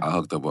 Definitely. Yeah. I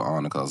hooked up with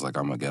Annika. I was like,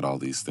 I'm going to get all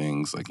these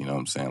things. Like, you know what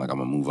I'm saying? Like, I'm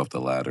going to move up the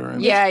ladder.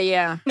 And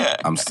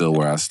I'm still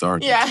where I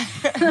started. Yeah.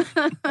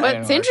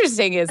 What's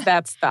interesting is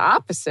that's the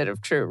opposite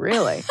of true,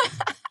 really.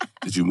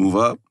 Did you move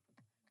up?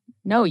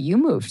 No, you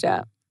moved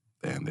up.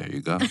 And there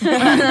you go.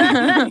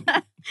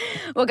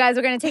 Well, guys,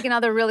 we're going to take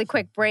another really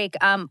quick break.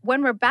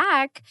 When we're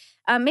back,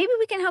 maybe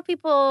we can help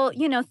people,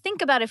 you know,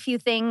 think about a few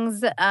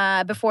things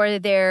before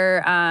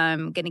they're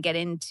going to get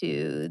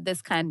into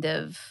this kind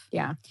of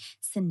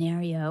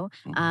scenario.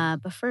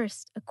 But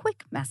first, a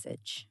quick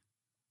message.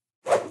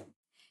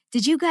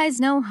 Did you guys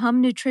know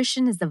Hum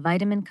Nutrition is the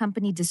vitamin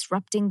company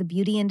disrupting the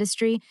beauty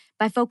industry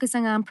by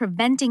focusing on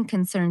preventing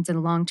concerns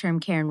in long-term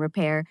care and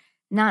repair,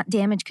 not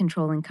damage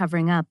control and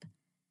covering up?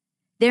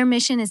 Their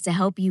mission is to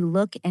help you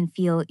look and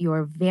feel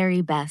your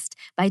very best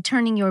by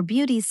turning your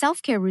beauty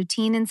self-care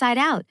routine inside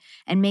out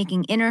and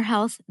making inner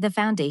health the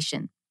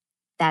foundation.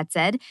 That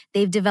said,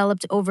 they've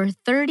developed over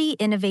 30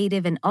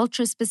 innovative and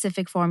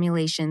ultra-specific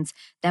formulations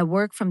that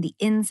work from the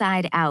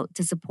inside out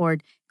to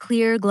support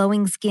clear,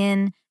 glowing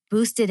skin,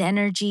 boosted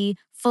energy,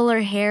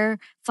 fuller hair,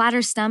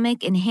 flatter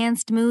stomach,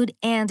 enhanced mood,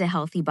 and a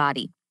healthy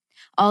body.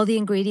 All the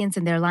ingredients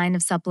in their line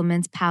of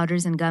supplements,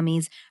 powders, and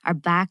gummies are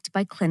backed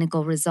by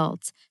clinical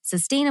results,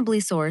 sustainably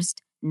sourced,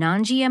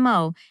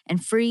 non-GMO,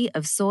 and free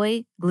of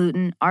soy,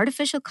 gluten,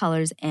 artificial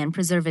colors, and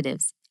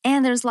preservatives.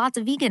 And there's lots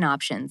of vegan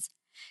options.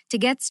 To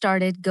get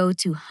started, go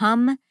to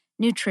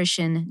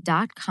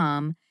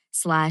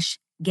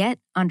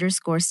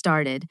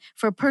humnutrition.com/get_started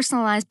for a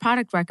personalized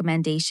product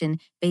recommendation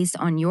based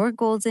on your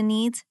goals and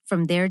needs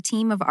from their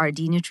team of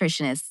RD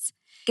nutritionists.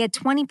 Get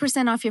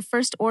 20% off your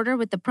first order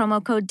with the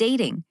promo code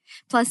DATING.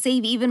 Plus,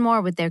 save even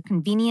more with their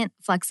convenient,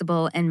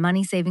 flexible, and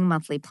money-saving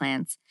monthly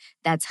plans.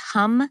 That's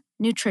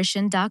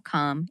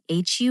humnutrition.com,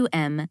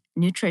 HUM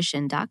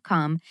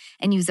nutrition.com,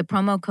 and use the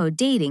promo code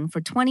DATING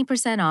for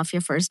 20% off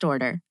your first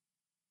order.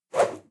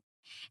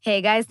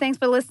 Hey guys, thanks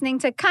for listening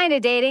to Kinda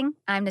Dating.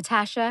 I'm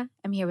Natasha.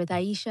 I'm here with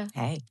Aisha.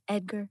 Hey.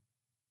 Edgar.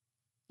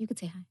 You could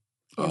say hi.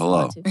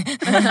 Hello.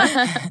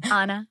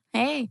 Anna.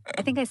 Hey.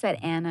 I think I said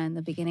Anna in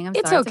the beginning. I'm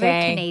It's sorry. It's a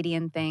very okay.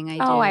 Canadian thing I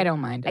do. Oh, I don't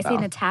mind I at say all.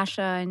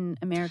 Natasha and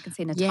Americans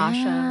say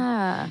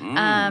Natasha.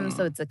 Yeah.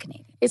 So it's a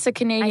Canadian. It's a I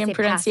Canadian say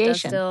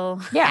pronunciation. pasta still.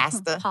 Yeah.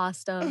 Pasta.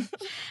 Pasta.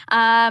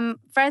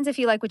 Friends, if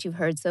you like what you've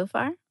heard so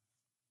far,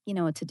 you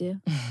know what to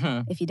do.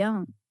 If you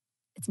don't,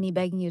 it's me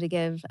begging you to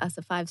give us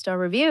a 5-star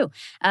review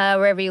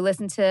wherever you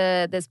listen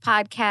to this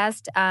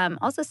podcast.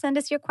 Also, send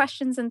us your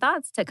questions and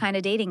thoughts to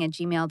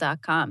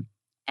kindadating@gmail.com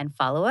and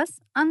follow us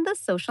on the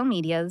social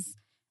medias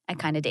at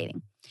Kinda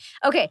Dating.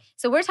 Okay,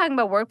 so we're talking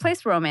about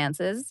workplace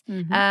romances.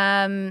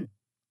 Mhm.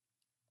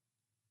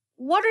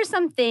 What are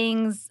some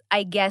things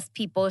I guess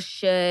people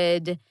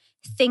should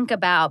think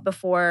about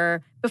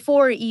before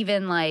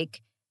even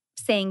like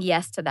saying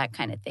yes to that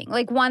kind of thing?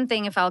 Like one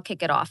thing, if I'll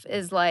kick it off,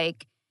 is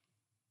like,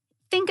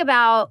 think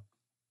about,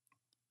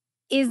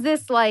 is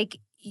this like,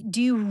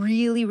 do you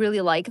really, really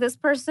like this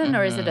person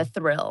or is it a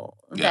thrill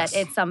Yes.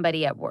 that it's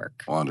somebody at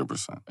work?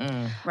 100%.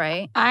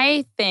 Right?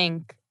 I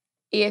think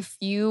if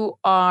you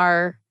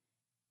are,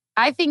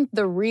 I think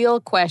the real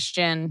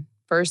question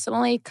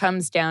personally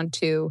comes down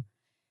to,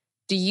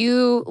 do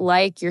you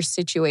like your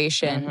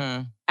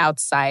situation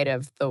outside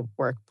of the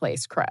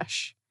workplace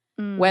crush?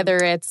 Whether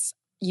it's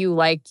you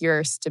like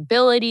your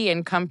stability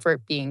and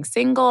comfort being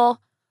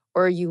single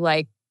or you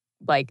like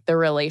the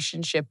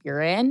relationship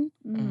you're in.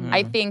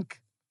 I think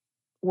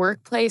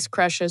workplace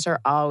crushes are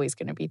always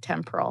going to be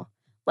temporal.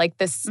 Like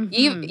this,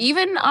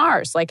 even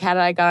ours, like had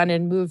I gone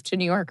and moved to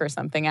New York or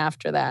something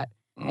after that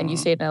and you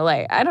stayed in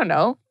LA, I don't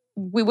know,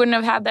 we wouldn't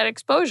have had that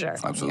exposure.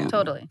 Absolutely.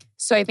 Totally.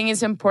 So I think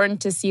it's important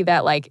to see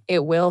that like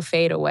it will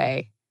fade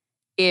away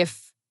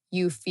if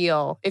you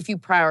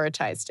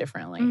prioritize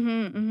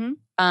differently.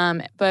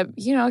 But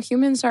you know,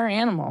 humans are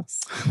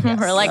animals.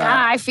 We're like,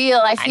 I feel.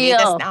 I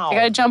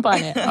gotta jump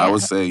on it. I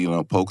would say,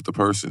 poke the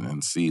person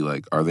and see,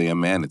 like, are they a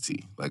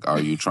manatee? Like, are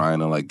you trying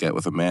to, like, get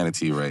with a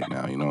manatee right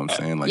now? You know what I'm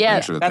saying? Like,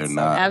 make sure that they're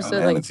not a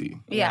manatee.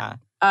 Yeah.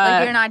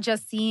 Like, you're not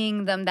just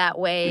seeing them that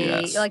way.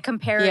 Yes. Like,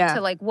 compare it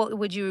to, like, what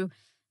would you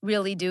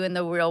really do in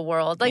the real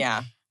world? Like,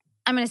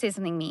 I'm going to say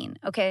something mean,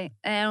 okay?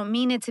 And I don't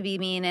mean it to be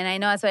mean. And I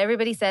know that's what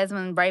everybody says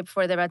right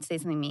before they're about to say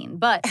something mean.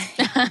 But,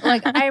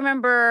 like, I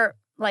remember...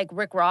 Like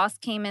Rick Ross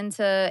came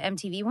into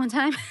MTV one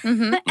time.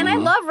 And I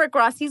love Rick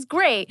Ross. He's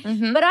great.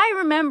 But I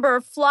remember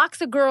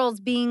flocks of girls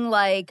being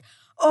like,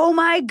 oh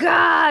my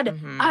God,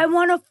 I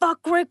want to fuck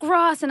Rick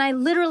Ross. And I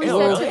literally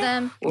said to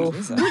them,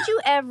 would you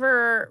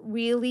ever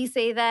really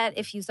say that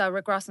if you saw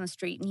Rick Ross on the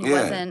street and he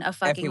wasn't a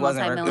fucking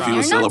multi-millionaire? If he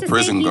was still a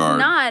prison guard. He's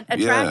not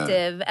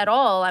attractive at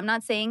all. I'm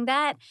not saying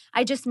that.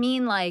 I just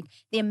mean like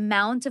the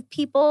amount of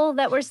people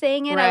that were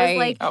saying it. I was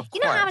like,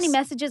 you know how many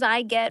messages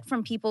I get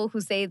from people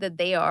who say that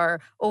they are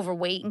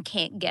overweight and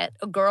can't get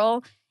a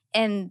girl?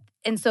 And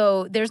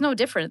so there's no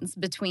difference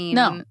between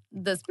the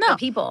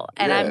people.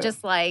 And I'm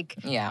just like,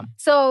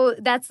 so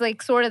that's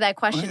like sort of that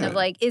question of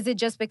like, is it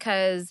just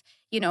because,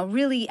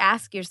 really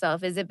ask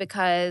yourself, is it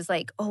because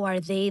like, oh, are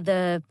they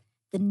the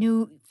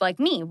new, like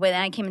me, when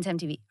I came into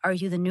MTV, are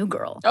you the new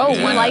girl? Oh,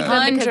 you like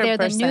them because they're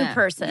the new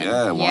person.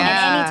 Yeah. And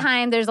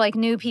anytime there's like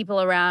new people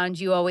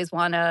around, you always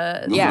want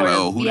to,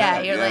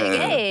 you're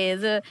like,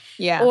 hey,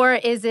 or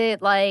is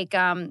it like,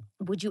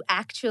 would you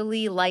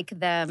actually like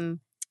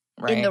them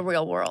in the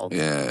real world,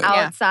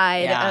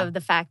 outside of the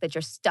fact that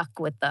you're stuck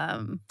with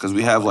them? Because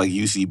we have like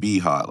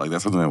UCB hot, like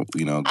that's something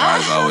that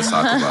guys always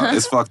talk about.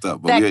 It's fucked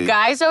up, but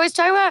guys always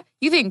talk about.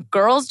 You think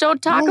girls don't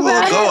talk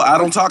about it? I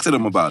don't talk to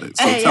them about it.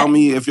 So tell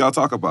me if y'all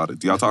talk about it.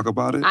 Do y'all talk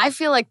about it? I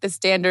feel like the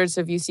standards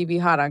of UCB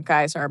hot on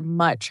guys are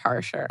much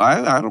harsher.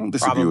 I don't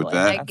disagree with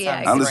that.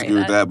 I don't disagree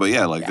with that, but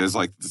like there's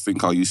like this thing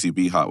called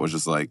UCB hot, which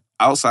is like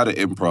outside of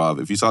improv,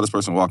 if you saw this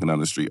person walking down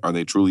the street, are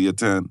they truly a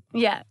 10?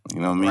 Yeah.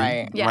 You know what I mean?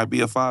 Right. It might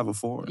be a 5 or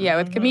 4. Yeah,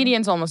 with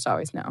comedians, almost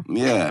always no.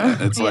 Yeah.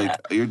 It's like,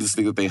 you just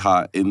think that they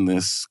hot in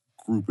this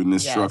group, in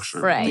this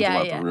structure. Right. Think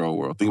about the real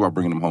world. Think about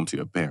bringing them home to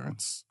your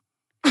parents.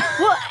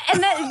 Well,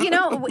 and then, you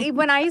know,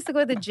 when I used to go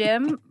to the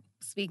gym,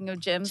 speaking of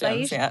gyms,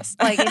 yes.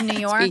 like in New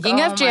York.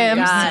 Speaking of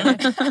gyms.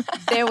 God,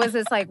 there was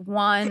this like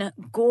one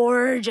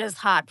gorgeous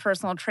hot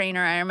personal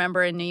trainer I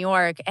remember in New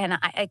York. And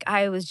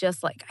I was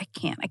just like, I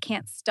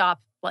can't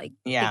stop like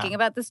thinking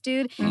about this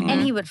dude. Mm-hmm.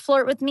 And he would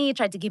flirt with me,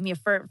 tried to give me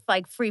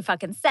a free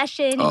fucking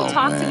session. He would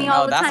talk to me Oh,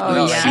 all the that's time.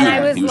 good. And I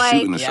was He was like,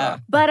 shooting the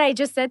shot. but I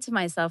just said to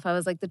myself, I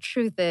was like, the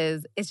truth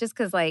is, it's just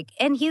because like,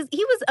 and he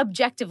was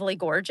objectively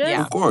gorgeous.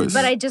 Yeah. Of course.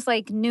 But I just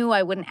like knew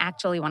I wouldn't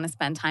actually want to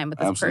spend time with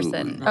this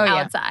person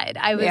outside.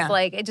 I was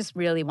like, I just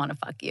really want to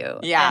fuck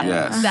you. Yeah. And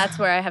Yes. that's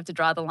where I have to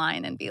draw the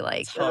line and be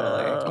like,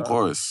 Of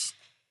course.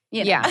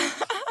 you know.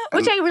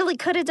 Which I really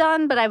could have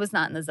done, but I was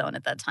not in the zone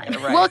at that time.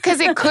 Right. Well,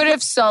 because it could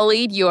have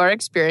sullied your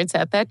experience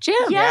at that gym.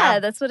 Yeah,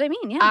 that's what I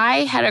mean. Yeah. I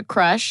had a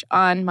crush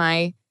on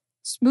my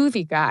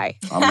smoothie guy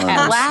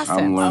at Lassen.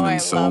 I'm learning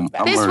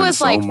This was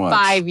so like much.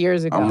 5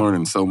 years ago. I'm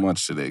learning so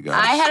much today, guys.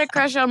 I had a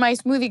crush on my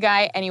smoothie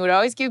guy, and he would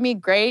always give me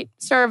great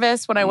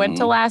service when I went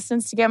to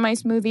Lassen's to get my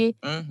smoothie.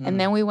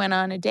 And then we went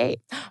on a date.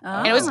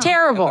 And it was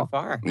terrible.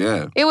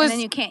 Yeah. It was. And then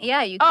you can't, you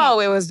can't. Oh,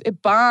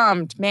 it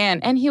bombed,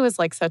 man. And he was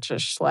like such a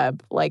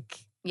schleb. Like,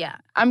 yeah.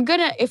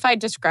 if I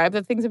describe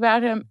the things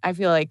about him, I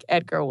feel like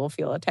Edgar will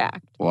feel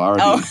attacked. Well, I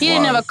already. He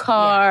didn't have a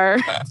car.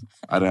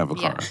 I didn't have a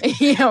car.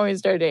 He always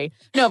started dating.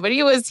 No, but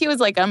he was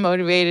like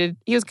unmotivated.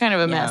 He was kind of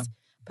a mess.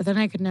 But then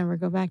I could never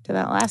go back to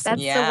that last That's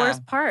the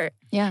worst part.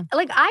 Yeah.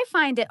 Like I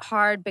find it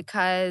hard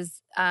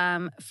because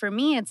for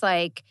me, it's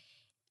like,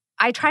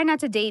 I try not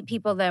to date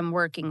people that I'm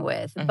working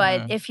with.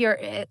 But if you're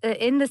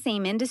in the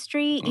same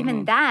industry,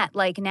 even that,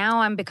 like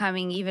now I'm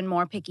becoming even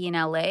more picky in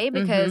LA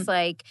because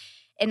like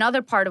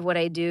another part of what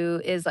I do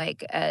is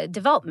like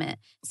development.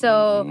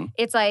 So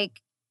it's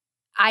like,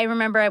 I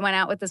remember I went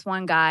out with this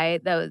one guy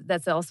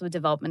that's also a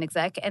development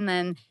exec,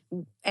 and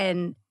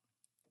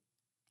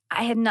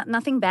I had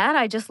nothing bad.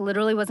 I just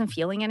literally wasn't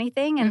feeling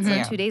anything. And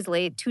so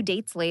 2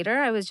 dates later,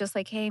 I was just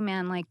like, hey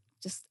man, like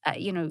just,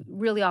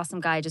 really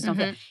awesome guy. Just don't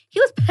feel. He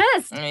was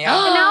pissed. And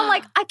now I'm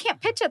like, I can't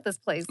pitch at this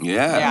place.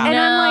 Yeah. And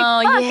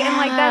I'm like, fuck. And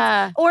like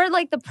that's, or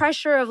like the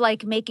pressure of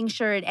like making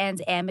sure it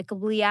ends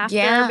amicably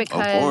after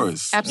because, of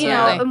course.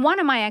 Absolutely. and one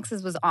of my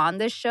exes was on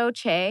this show,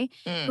 Che,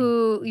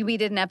 who we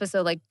did an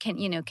episode like, can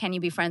you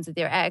be friends with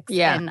your ex?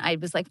 Yeah. And I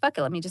was like, fuck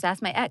it, let me just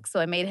ask my ex. So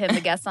I made him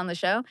the guest on the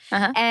show.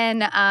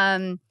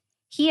 And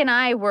he and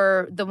I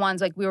were the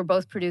ones, like we were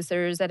both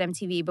producers at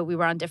MTV, but we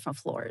were on different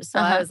floors. So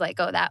I was like,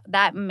 oh,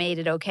 that made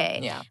it okay.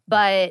 Yeah.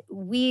 But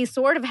we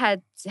sort of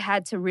had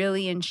to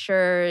really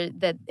ensure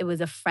that it was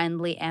a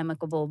friendly,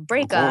 amicable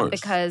breakup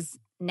because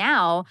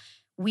now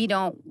we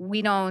don't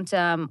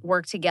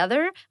work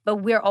together, but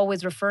we're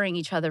always referring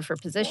each other for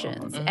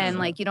positions. And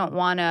like you don't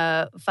want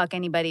to fuck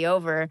anybody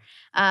over.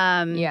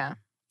 And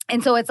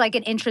so it's like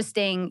an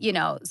interesting,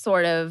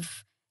 sort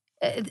of,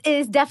 it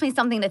is definitely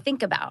something to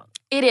think about.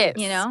 It is.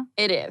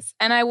 It is.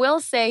 And I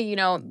will say,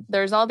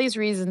 there's all these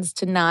reasons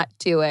to not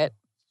do it,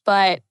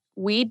 but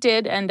we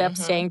did end up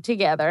staying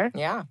together.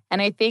 Yeah.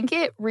 And I think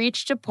it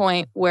reached a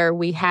point where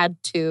we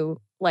had to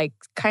like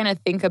kind of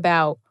think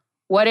about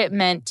what it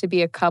meant to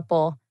be a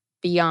couple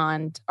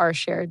beyond our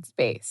shared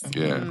space.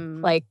 Yeah.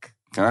 Like,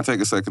 can I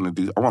take a second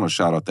to I want to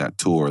shout out that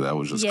tour that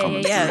was just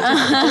coming through.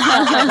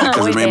 Yeah.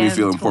 Because it made me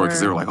feel important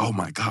because they were like, oh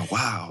my God,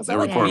 wow. They're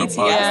recording a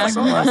podcast.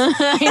 So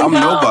I'm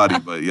nobody,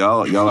 but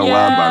y'all are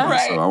wild by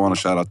me. So I want to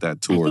shout out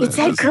that tour. It's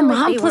Edgar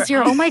Montplaisir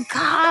here. Oh my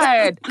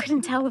God. I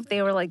couldn't tell if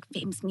they were like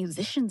famous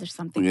musicians or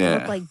something. Yeah. They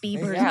looked like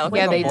Bieber's.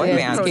 Yeah, they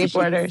did.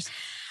 Skateboarders.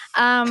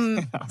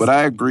 But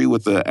I agree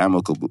with the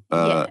amicable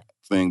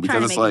thing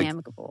because it's like,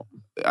 amicable.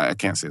 I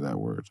can't say that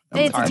word.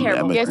 It's a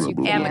terrible. Yes, you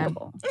can.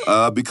 Amicable.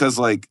 Because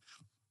like,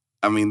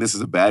 I mean, this is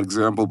a bad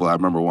example, but I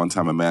remember one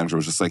time a manager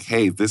was just like,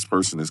 hey, this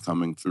person is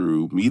coming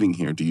through meeting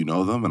here. Do you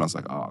know them? And I was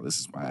like, oh, this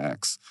is my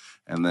ex.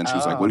 And then she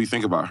was like, what do you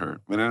think about her?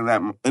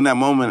 And in that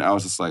moment, I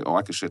was just like, oh,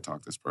 I could shit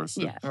talk this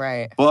person. Yeah.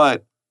 Right.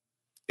 But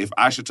if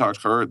I should talk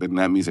to her, then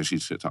that means that she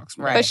shit talks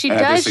me. Right. But she And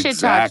does this shit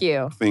talk exact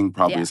you. thing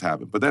probably has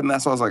happened. But then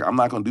that's why I was like, I'm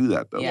not going to do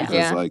that, though. Yeah.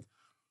 Because, like,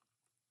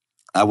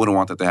 I wouldn't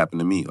want that to happen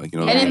to me. Like,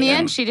 And in the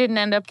end, she didn't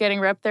end up getting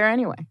rep there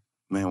anyway.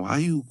 Man, why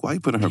you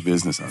putting her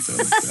business out there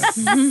like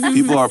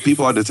that?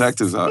 People are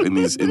detectives out in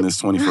this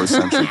 21st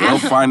century. They'll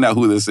find out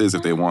who this is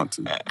if they want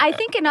to. I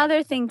think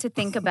another thing to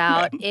think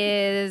about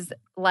is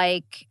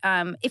like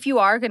if you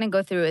are going to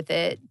go through with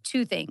it,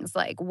 two things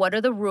like what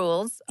are the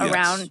rules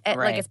around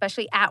like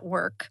especially at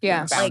work?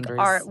 Yeah, like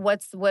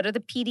what are the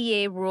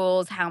PDA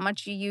rules? How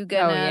much are you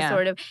gonna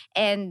sort of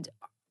and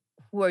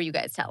who are you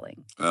guys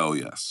telling? Oh,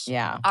 yes.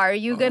 Yeah. Are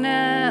you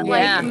gonna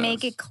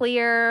make it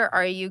clear?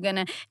 Are you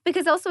gonna,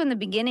 because also in the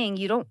beginning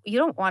you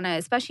don't want to,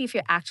 especially if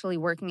you're actually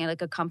working at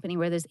like a company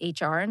where there's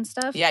HR and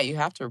stuff. Yeah, you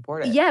have to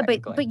report it. Yeah,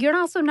 but you're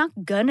also not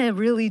gonna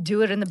really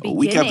do it in the beginning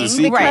we kept it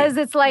secret. because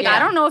it's like I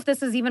don't know if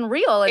this is even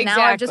real, and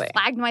now I've just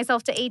flagged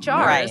myself to HR.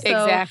 Right.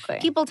 So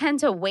people tend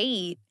to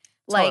wait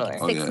like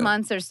 6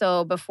 months or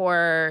so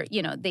before,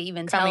 they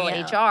even tell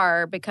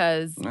HR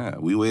because... Yeah,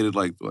 we waited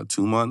like,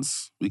 2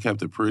 months? We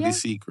kept it pretty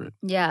secret.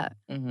 Yeah.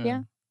 Mm-hmm.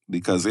 Yeah.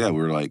 Because, we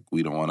were like,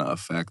 we don't want to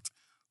affect...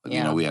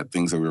 we had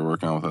things that we were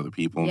working on with other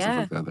people and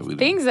stuff like that.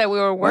 Things that we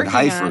were working on.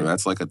 Like Heifer, on.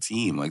 that's like a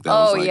team. Like that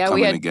was like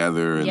coming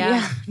together.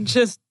 And,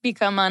 just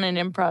become on an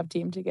improv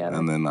team together.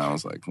 And then I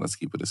was like, let's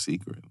keep it a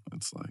secret.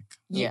 It's like...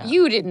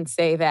 You didn't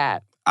say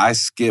that. I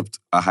skipped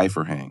a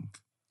Heifer hang.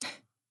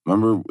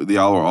 Remember,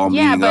 y'all were all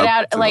meeting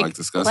up to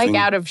discussing? Like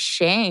out of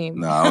shame.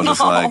 No, I was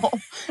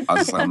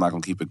just like, I'm not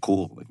going to keep it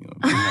cool. Like,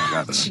 I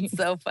got this.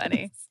 So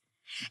funny.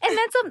 And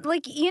that's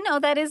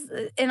that is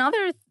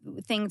another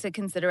thing to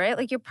consider, right?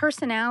 Like your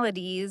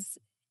personalities,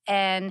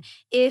 and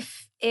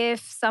if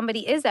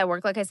somebody is at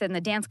work, like I said in the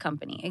dance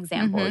company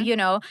example,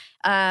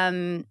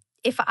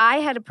 if I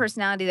had a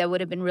personality that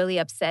would have been really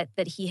upset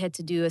that he had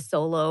to do a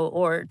solo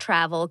or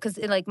travel, because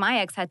like my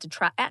ex had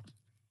to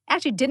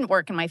actually didn't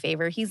work in my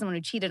favor. He's the one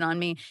who cheated on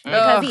me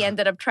because he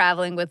ended up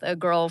traveling with a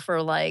girl for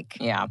like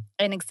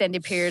an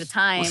extended period of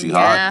time. Was she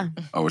hot?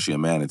 Or was she a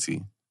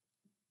manatee?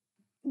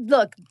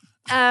 Look,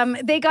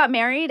 they got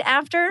married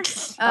after.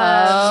 She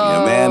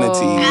a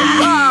manatee.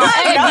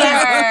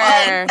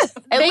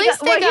 At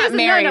least they got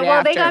married after.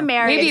 Well, they got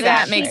married. Maybe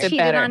that makes it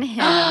better. On him.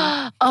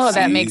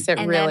 That makes it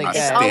really good.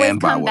 It's always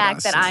come back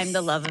that I'm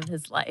the love of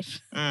his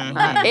life.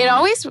 Mm-hmm. It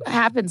always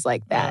happens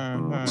like that.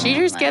 Mm-hmm.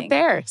 Cheaters get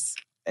theirs.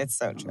 It's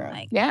so true.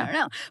 I don't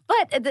know.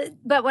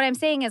 But what I'm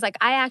saying is like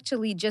I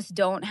actually just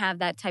don't have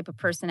that type of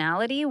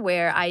personality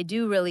where I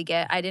didn't really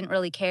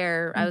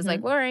care. I was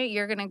like, all right,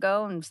 you're going to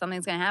go and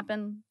something's going to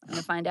happen. I'm going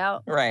to find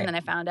out. Right. And then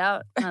I found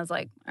out and I was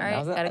like, all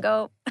right, gotta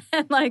go.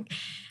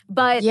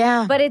 But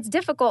it's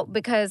difficult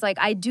because like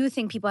I do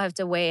think people have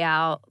to weigh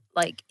out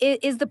like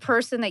is the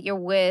person that you're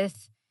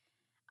with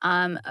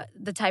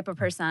the type of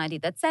personality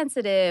that's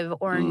sensitive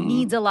or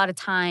needs a lot of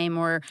time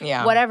or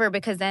whatever,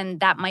 because then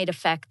that might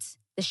affect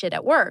the shit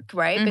at work,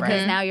 right?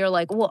 Because now you're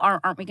like, well,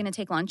 aren't we going to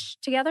take lunch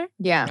together?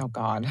 Yeah. Oh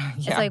God. Yeah.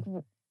 It's like,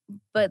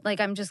 but like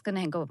I'm just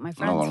going to go with my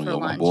friends for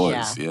lunch.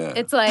 Boys. Yeah.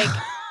 It's like,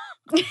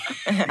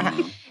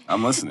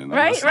 I'm listening.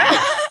 Right.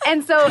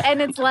 And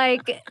it's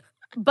like,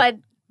 but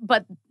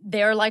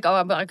they're like, oh,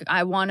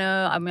 I want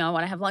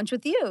to have lunch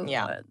with you.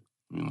 Yeah.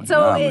 Like,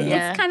 so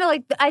it's kind of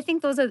like, I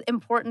think those are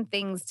important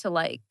things to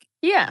like,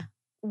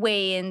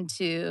 weigh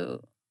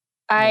into.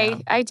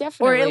 I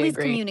definitely or at least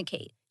agree.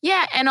 Communicate.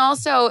 Yeah, and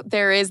also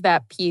there is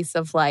that piece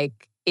of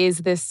like, is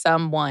this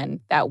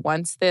someone that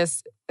wants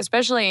this,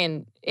 especially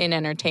in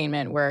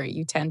entertainment where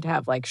you tend to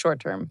have like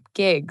short-term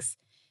gigs,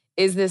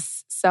 is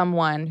this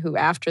someone who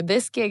after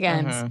this gig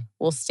ends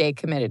will stay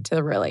committed to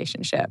the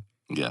relationship?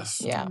 Yes.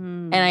 Yeah.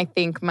 And I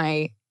think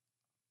my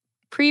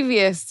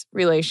previous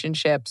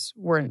relationships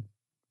weren't,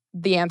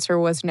 the answer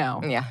was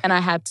no. Yeah. And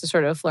I had to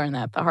sort of learn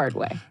that the hard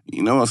way.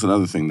 That's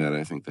another thing that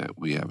I think that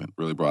we haven't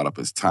really brought up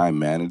is time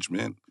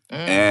management.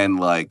 And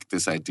like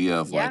this idea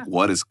of like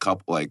what is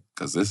couple like,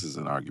 because this is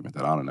an argument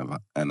that Anna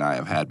and I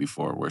have had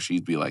before where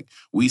she'd be like,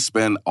 we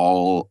spend a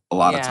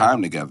lot of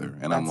time together.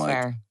 And I'm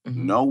like,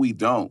 no, we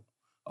don't.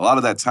 A lot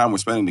of that time we're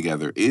spending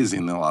together is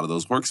in a lot of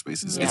those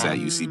workspaces. It's at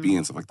UCB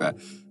and stuff like that.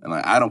 And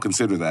like, I don't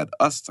consider that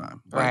us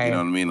time. Like, right. You know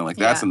what I mean? And like,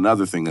 that's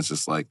another thing that's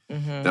just like,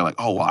 they're like,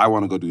 oh, well, I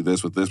want to go do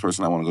this with this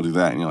person. I want to go do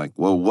that. And you're like,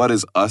 well, what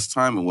is us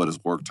time and what is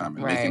work time?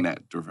 And making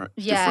that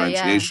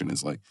differentiation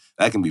is like,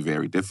 that can be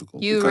very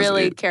difficult. You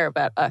really care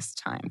about us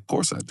time. Of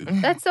course I do.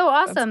 That's so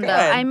awesome, though.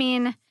 I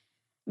mean,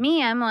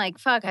 me, I'm like,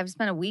 fuck, I've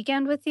spent a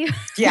weekend with you.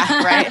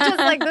 Yeah, right. Just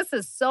like, this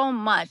is so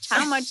much.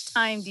 How much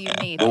time do you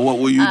need? Well, what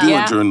were you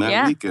doing during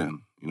that weekend?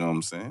 You know what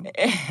I'm saying?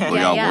 Were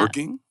y'all yeah.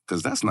 working?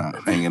 Because that's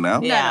not hanging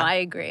out. No, I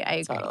agree.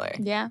 Totally.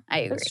 Yeah, I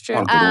agree. That's true. I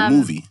want to go to a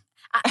movie.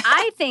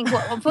 I think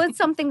what's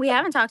something we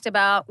haven't talked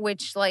about,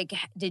 which like,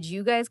 did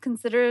you guys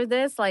consider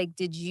this? Like,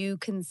 did you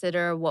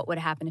consider what would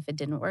happen if it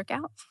didn't work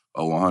out?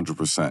 Oh,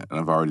 100%. And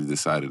I've already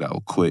decided I will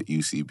quit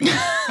UCB.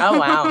 Oh,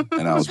 wow.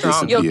 And I'll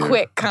disappear. You'll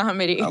quit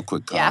comedy. I'll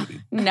quit comedy.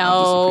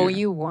 No,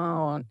 you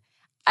won't.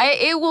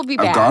 It will be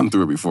bad. I've gone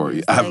through it before.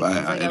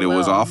 And it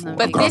was awful.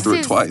 But I've gone through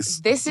it twice.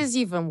 This is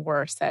even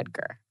worse,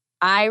 Edgar.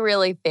 I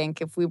really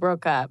think if we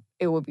broke up,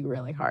 it would be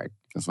really hard.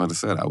 That's what I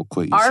said. I would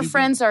quit UCB. Our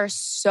friends are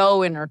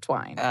so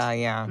intertwined.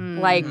 Yeah.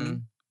 Like,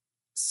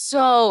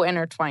 so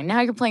intertwined.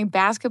 Now you're playing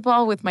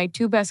basketball with my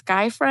two best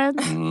guy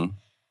friends.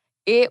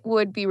 It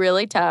would be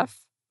really tough.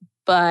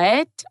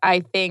 But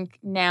I think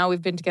now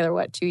we've been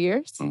together, 2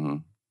 years?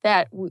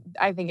 That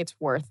I think it's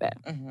worth it.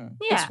 Yeah.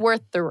 It's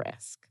worth the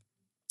risk.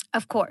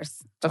 Of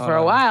course. But for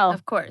a while.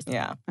 Of course.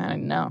 Yeah. I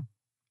don't know.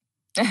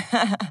 It's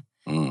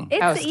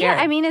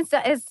I mean, it's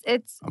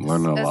I'm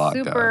learning a lot,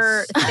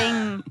 super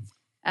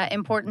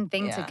important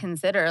thing to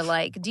consider.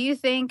 Like, do you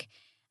think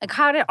Like,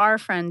 how did our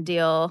friend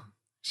deal?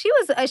 She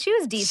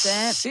was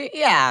decent.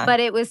 But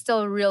it was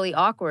still really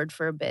awkward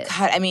for a bit.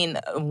 God, I mean,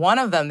 one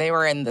of them, they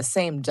were in the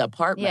same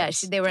department.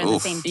 Yeah, they were in the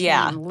same team.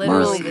 Yeah.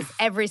 Literally,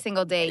 every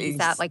single day he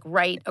sat like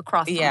right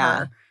across from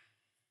her.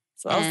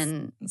 So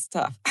it's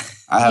tough.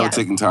 I haven't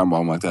taken time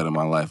bomb like that in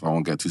my life. I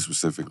won't get too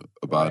specific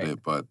about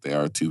it, but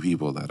there are two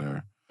people that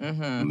are,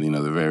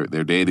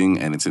 they're dating,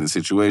 and it's in a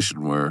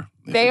situation where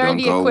they are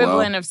the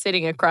equivalent of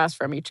sitting across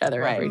from each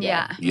other every day.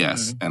 Yeah.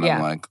 Yes, and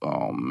I'm like,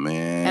 oh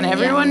man. And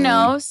everyone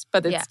knows,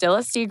 but it's still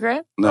a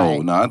secret. No,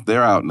 not.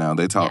 They're out now.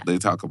 They talk. They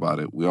talk about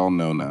it. We all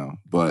know now,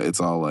 but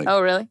it's all like,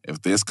 oh really?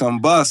 If this come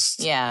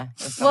bust,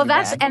 Well,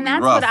 that's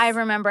what I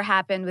remember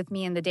happened with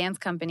me in the dance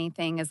company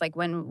thing. Is like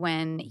when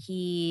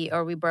we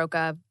broke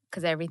up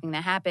because of everything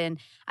that happened.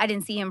 I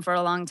didn't see him for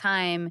a long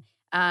time.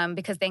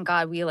 Because thank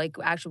God we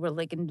actually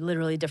were in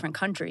literally different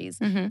countries,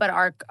 but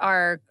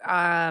our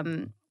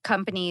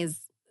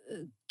companies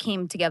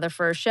came together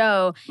for a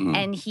show,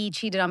 and he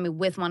cheated on me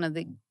with one of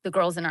the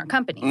girls in our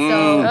company.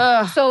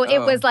 So it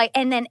was like,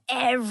 and then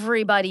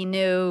everybody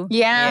knew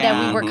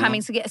that we were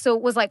coming together. So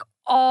it was like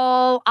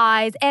all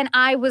eyes, and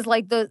I was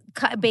like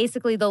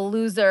basically the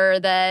loser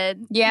that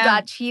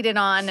got cheated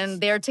on,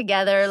 and they're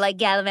together like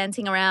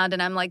gallivanting around,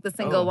 and I'm like the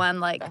single one.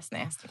 Like, that's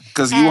nasty.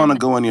 Because you want to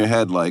go in your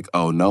head like,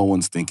 oh, no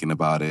one's thinking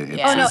about it.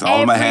 It's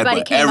all in my head,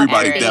 but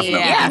everybody definitely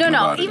thinking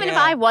about it. Even if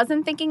I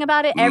wasn't thinking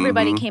about it,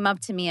 everybody came up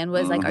to me and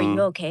was like, "Are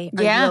you okay?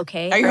 Are you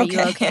okay? Are you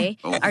okay?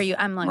 Are you?"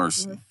 I'm like,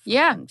 mercy.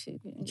 Yeah.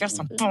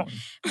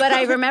 But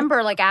I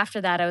remember like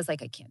after that, I was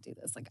like, I can't do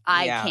this. Like,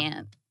 I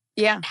can't.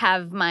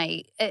 Have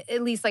my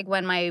at least like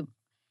when my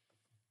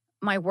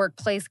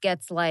workplace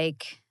gets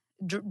like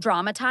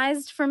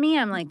dramatized for me,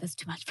 I'm like, that's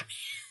too much for me.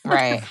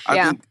 Right.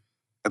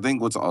 I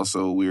think what's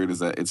also weird is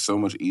that it's so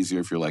much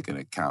easier if you're like an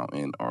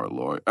accountant or a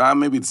lawyer.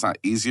 Maybe it's not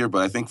easier,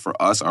 but I think for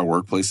us, our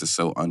workplace is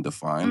so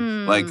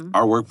undefined. Like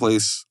our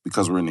workplace,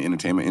 because we're in the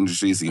entertainment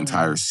industry, is the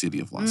entire city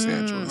of Los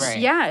Angeles. Right.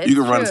 Yeah, you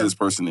can run into this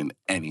person in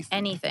anything.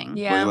 Anything.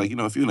 Yeah. But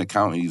if you're an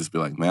accountant, you just be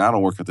like, man, I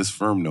don't work at this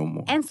firm no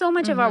more. And so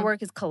much of our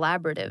work is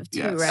collaborative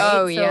too, right?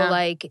 Oh, yeah. So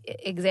like,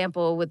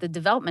 example with the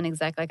development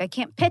exec, like I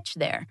can't pitch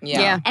there.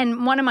 Yeah.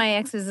 And one of my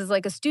exes is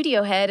like a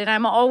studio head, and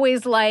I'm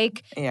always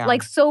like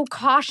so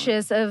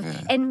cautious of,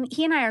 and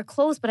he and I are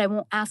close, but I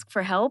won't ask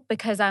for help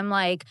because I'm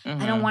like,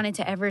 I don't want it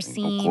to ever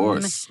seem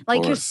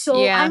like you're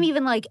so, I'm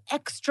even like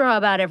extra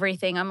about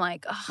everything. I'm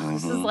like,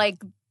 this is like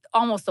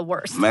almost the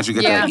worst. Imagine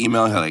you get that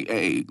email like,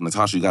 hey,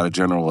 Natasha, you got a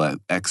general at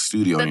X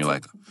studio, and you're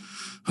like,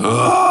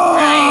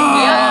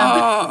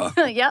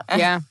 Yep.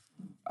 Yeah.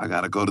 I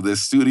got to go to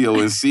this studio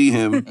and see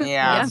him.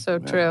 That's so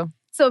true.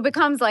 So it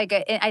becomes like,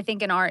 I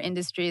think in our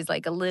industry is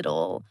like a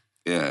little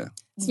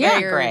it's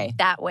very gray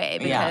that way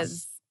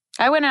because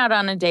I went out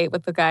on a date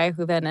with the guy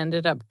who then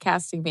ended up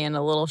casting me in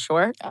a little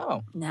short.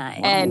 Oh, nice.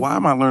 And why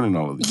am I learning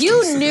all of these?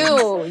 You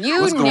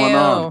knew. What's going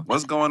on?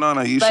 What's going on,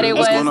 Aisha?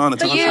 What's going on?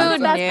 But you know the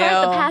best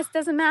part, the past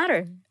doesn't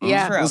matter.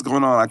 Yeah. What's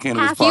going on? I came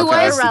to this podcast. He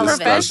was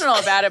professional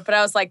about it, but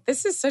I was like,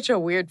 this is such a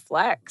weird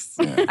flex.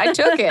 I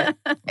took it.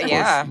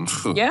 Yeah.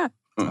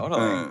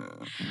 Totally.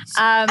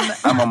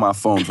 I'm on my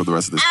phone for the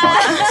rest of this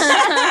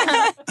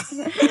podcast.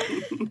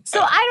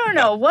 So I don't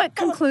know. What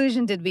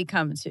conclusion did we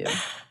come to?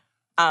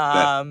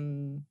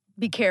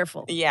 Be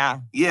careful.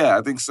 Yeah,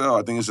 I think so.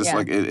 I think it's just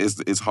like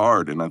it's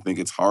hard, and I think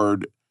it's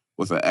hard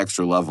with an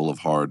extra level of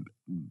hard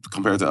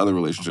compared to other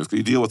relationships.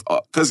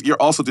 Because you're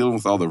also dealing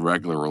with all the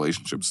regular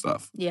relationship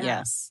stuff. Yeah.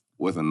 Yes.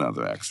 With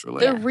another extra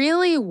layer. The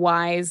really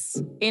wise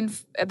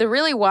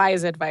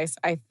advice,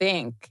 I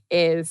think,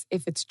 is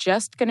if it's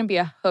just going to be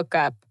a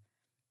hookup,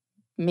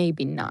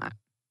 maybe not.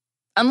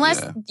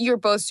 Unless you're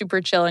both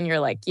super chill and you're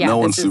like, no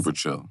one's super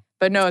chill.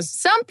 But no,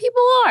 some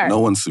people are.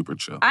 No one's super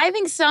chill. I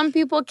think some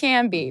people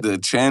can be. The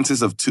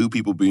chances of two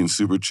people being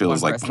super chill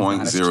is like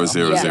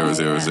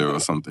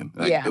 0.00000 something.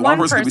 Like, one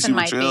person can be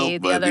super chill,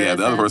 but the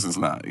other person's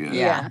not.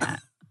 Yeah.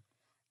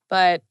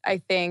 But I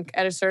think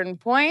at a certain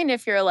point,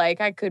 if you're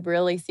like, I could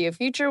really see a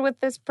future with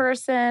this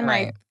person,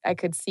 right. I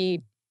could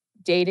see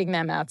dating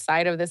them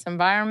outside of this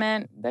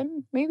environment,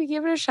 then maybe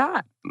give it a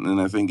shot.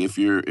 And I think if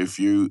you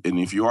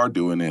are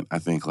doing it, I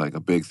think like a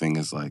big thing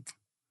is like,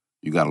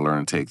 you got to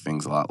learn to take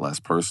things a lot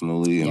less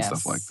personally and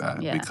stuff like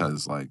that. Yeah.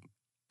 Because like,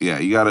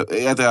 you have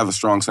to have a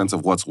strong sense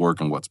of what's work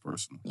and what's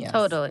personal. Yes.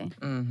 Totally.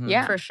 Mm-hmm.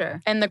 Yeah. For sure.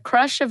 And the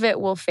crush of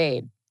it will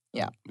fade.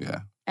 Yeah.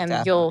 Yeah. And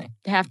you'll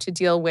have to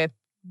deal with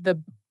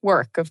the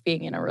work of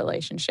being in a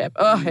relationship.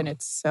 Oh, and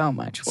it's so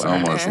much work. So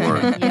much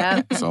work.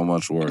 Yeah. So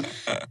much work.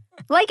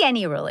 Like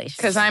any relationship.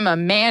 Because I'm a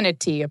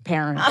manatee,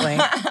 apparently.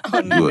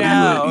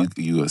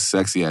 You a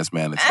sexy ass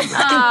manatee.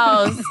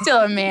 Oh,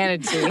 still a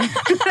manatee.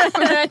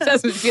 That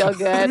doesn't feel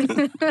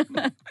good.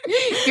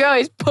 You're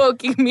always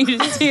poking me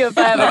to see if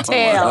I have a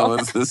tail.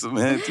 What is this, a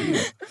manatee?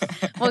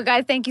 Well,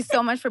 guys, thank you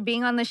so much for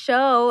being on the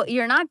show.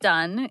 You're not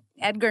done.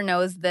 Edgar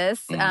knows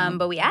this,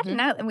 but we added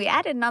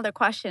another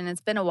question.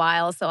 It's been a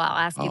while, so I'll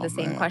ask you the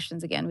same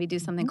questions again. We do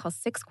something called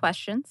 6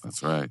 questions.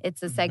 That's right.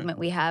 It's a segment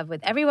we have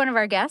with every one of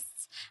our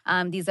guests.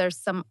 These are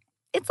some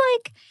it's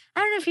like, I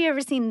don't know if you've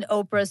ever seen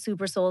Oprah's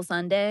Super Soul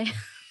Sunday.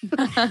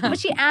 But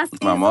she asked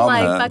these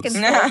like fucking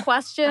 4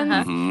 questions.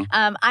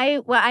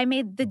 I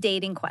made the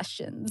dating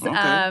questions.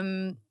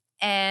 Okay.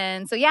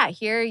 And so yeah,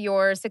 here are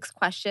your 6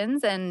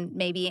 questions, and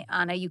maybe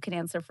Anna, you can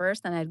answer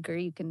first, and Edgar,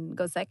 you can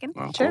go second.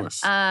 Of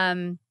course.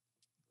 Anna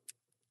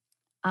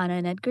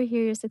and Edgar,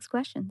 here are your 6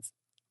 questions.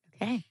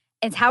 Okay.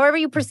 It's however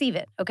you perceive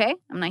it. Okay,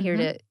 I'm not here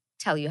to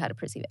tell you how to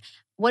perceive it.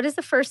 What is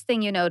the first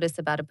thing you notice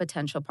about a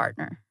potential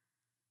partner?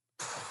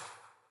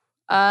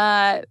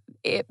 Eye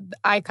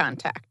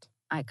contact.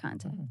 Eye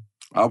contact.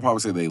 I'll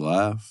probably say they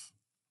laugh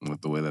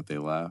with the way that they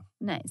laugh.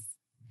 Nice.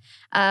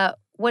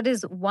 What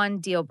is one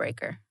deal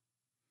breaker?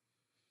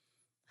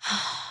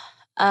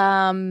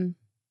 I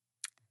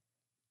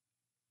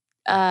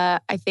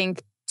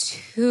think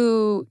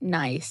too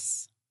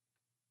nice.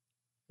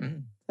 Is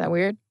that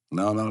weird?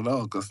 No, not at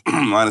all. Because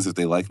mine is if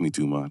they like me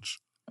too much.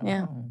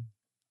 Yeah.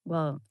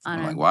 Well,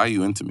 I'm like, why are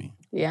you into me?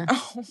 Yeah.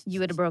 You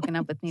would have broken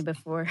up with me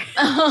before.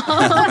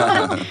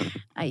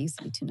 I used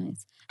to be too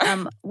nice.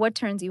 What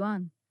turns you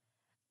on?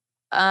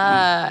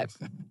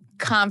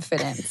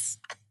 Confidence.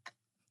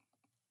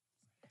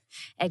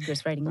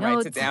 Edgar's writing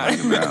Writes notes. it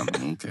down.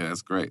 Okay,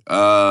 that's great.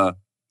 I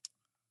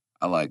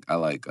like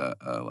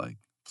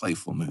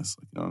playfulness.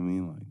 Like, you know what I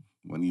mean? Like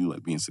when you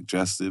like being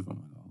suggestive,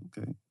 I'm like, oh,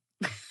 okay.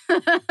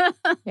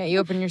 Yeah, you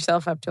open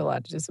yourself up to a lot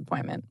of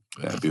disappointment.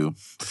 Yeah, I do.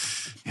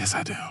 Yes,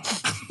 I do.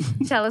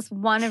 Tell us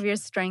one of your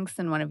strengths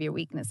and one of your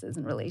weaknesses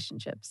in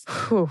relationships.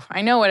 Whew,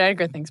 I know what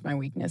Edgar thinks my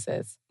weakness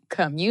is.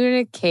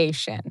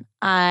 Communication.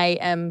 I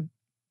am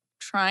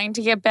trying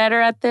to get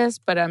better at this,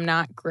 but I'm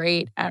not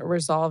great at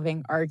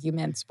resolving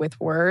arguments with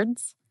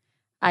words.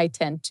 I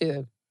tend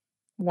to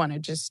want to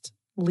just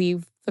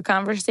leave the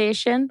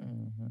conversation,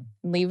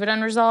 leave it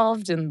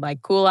unresolved and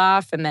like cool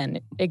off and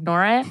then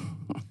ignore it.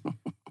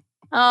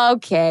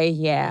 Okay,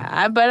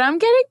 yeah, but I'm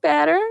getting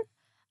better.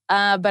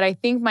 But I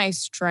think my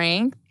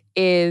strength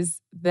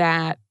is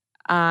that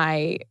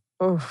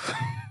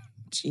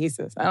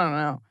Jesus, I don't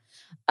know.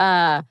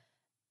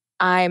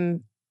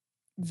 I'm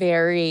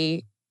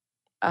very,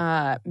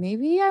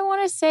 maybe I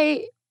want to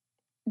say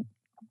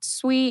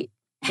sweet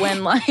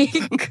when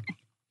like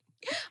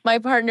my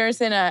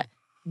partner's in a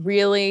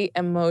really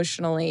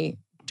emotionally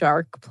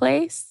dark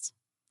place.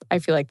 I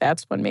feel like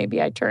that's when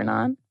maybe I turn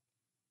on.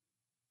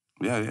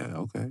 Yeah,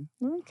 okay.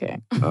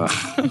 Okay.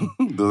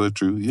 Those are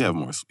true. You have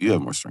more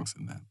strengths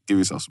than that. Give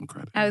yourself some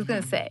credit. I was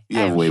going to say. You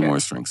have way more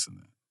strengths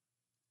than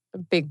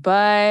that. Big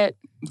butt.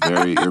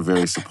 You're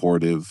very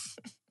supportive.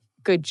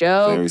 Good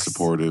jokes. Very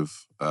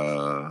supportive.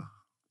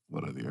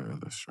 What are your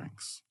other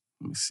strengths?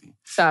 Let me see.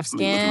 Soft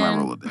skin. Look at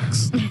my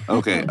Rolodex.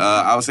 Okay.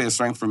 I would say a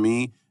strength for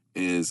me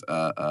is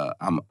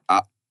I'm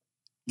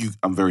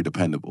very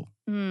dependable.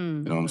 You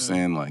know what I'm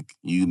saying? Like,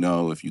 you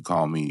know, if you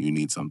call me, you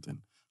need something,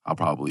 I'll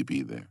probably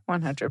be there.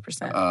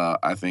 100%.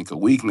 I think a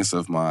weakness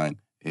of mine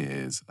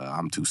is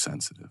I'm too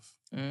sensitive.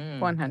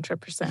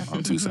 100%.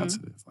 I'm too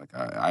sensitive. Like,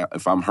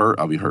 if I'm hurt,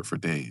 I'll be hurt for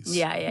days.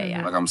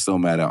 Yeah. Like, I'm still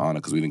mad at Anna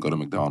because we didn't go to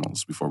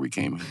McDonald's before we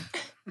came here.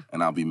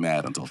 And I'll be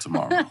mad until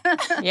tomorrow.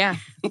 Yeah.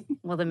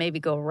 Well, then maybe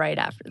go right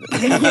after this.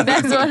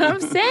 That's what I'm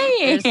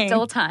saying. There's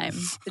still time.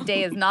 The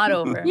day is not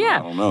over. Yeah.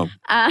 I don't know.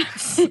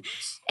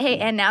 Hey,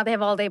 and now they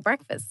have all-day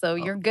breakfast, so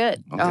you're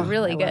good. Okay. You're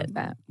really I good. love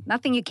that.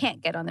 Nothing you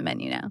can't get on the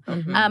menu now.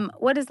 Mm-hmm.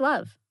 What is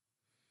love?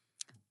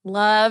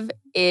 Love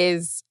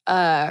is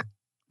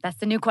That's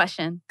the new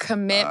question.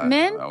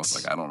 commitment I was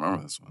like, I don't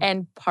remember this one.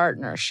 and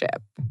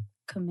partnership.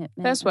 Commitment.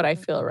 That's what I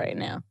feel right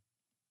now.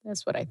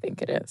 That's what I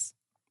think it is.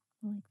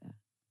 I like that.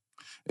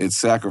 It's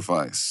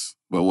sacrifice.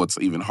 But what's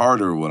even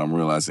harder, what I'm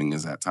realizing,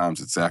 is at times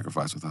it's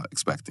sacrifice without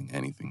expecting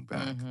anything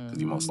back. Because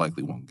you most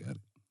likely won't get it.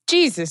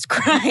 Jesus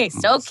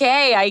Christ.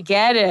 Okay, I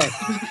get it.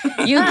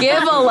 You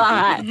give a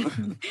lot.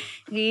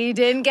 He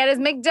didn't get his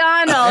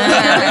McDonald's. He's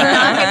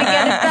not going to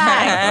get it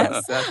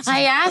back.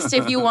 I asked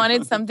if you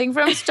wanted something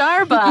from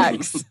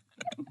Starbucks.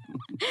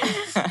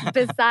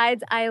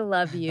 Besides I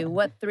love you,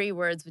 what 3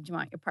 words would you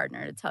want your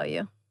partner to tell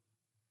you?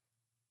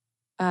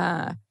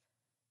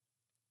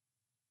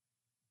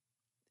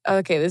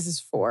 Okay, this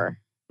is 4.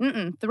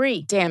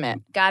 3. Damn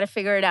it. Got to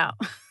figure it out.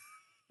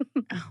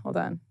 Hold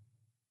on.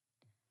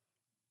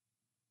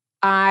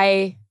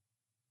 I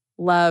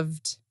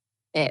loved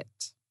it.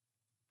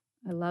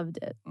 I loved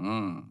it.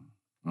 Mine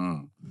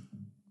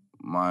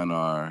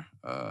are,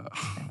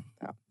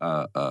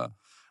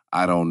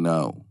 I don't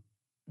know.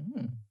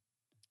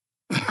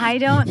 I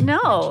don't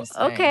know.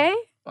 Okay.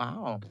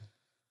 Wow.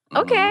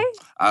 Okay.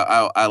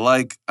 I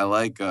like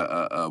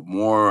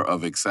more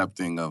of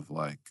accepting of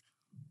like,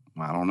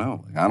 I don't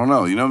know. You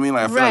know what I mean?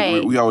 Like, I feel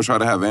like we always try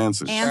to have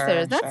answers.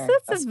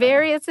 That's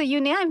very, it's a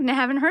unique, I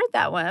haven't heard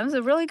that one. That was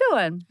a really good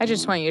one. I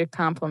just want you to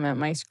compliment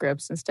my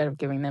scripts instead of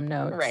giving them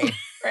notes.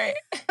 Right.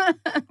 I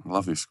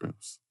love your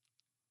scripts.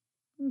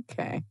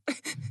 Okay.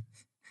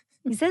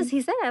 He said,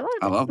 I loved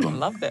it. I love them.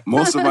 Loved it.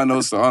 Most of my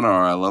notes to Anna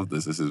are, I love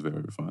this. This is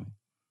very funny.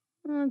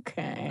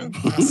 Okay.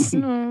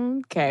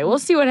 Okay. We'll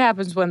see what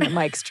happens when the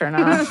mics turn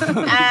off.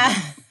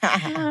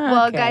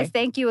 Well, guys,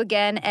 thank you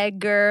again,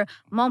 Edgar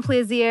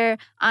Monplaisir,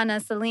 Ana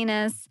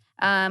Salinas.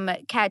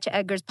 Catch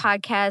Edgar's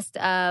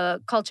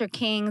podcast, Culture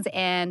Kings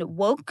and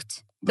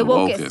Woked. The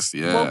Wokest,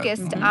 yeah.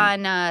 Wokest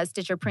on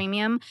Stitcher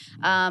Premium.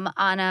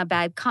 Ana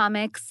Bad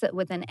Comics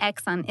with an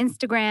X on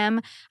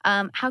Instagram.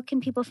 How can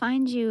people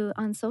find you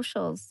on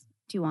socials?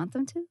 Do you want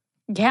them to?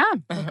 Yeah.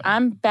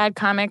 I'm Bad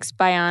Comics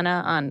by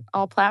Ana on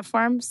all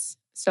platforms.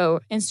 So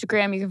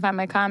Instagram, you can find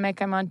my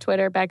comic. I'm on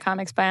Twitter, Bad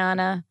Comics by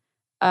Ana.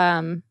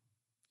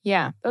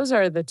 Yeah, those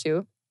are the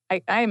two.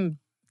 I'm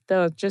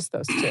just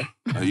those two.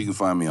 You can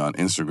find me on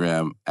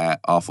Instagram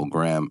at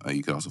Awfulgram.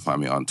 You can also find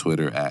me on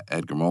Twitter at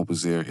Edgar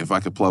Monplaisir. If I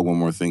could plug one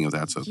more thing, if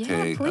that's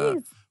okay. Yeah,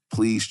 please.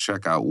 Please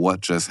check out What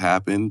Just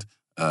Happened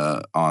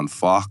on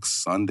Fox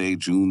Sunday,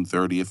 June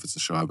 30th. It's a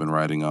show I've been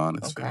writing on.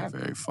 It's very,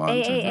 very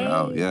fun. Check it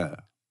out. Yeah.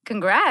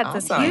 Congrats.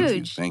 Awesome. That's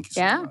huge. Thank you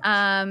so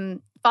much.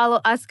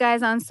 Follow us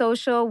guys on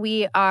social.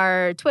 We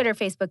are Twitter,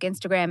 Facebook,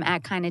 Instagram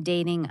at Kinda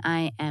Dating.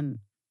 I am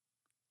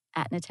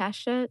at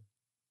Natasha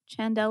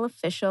Chandel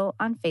Official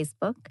on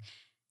Facebook,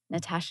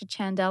 Natasha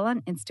Chandel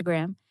on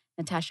Instagram,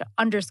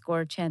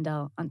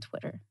 Natasha_Chandel on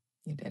Twitter.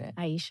 You did it.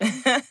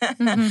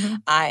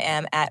 Aisha. I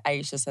am at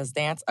Aisha Says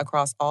Dance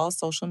across all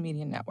social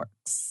media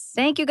networks.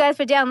 Thank you guys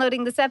for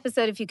downloading this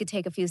episode. If you could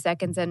take a few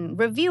seconds and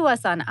review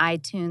us on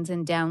iTunes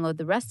and download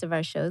the rest of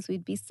our shows,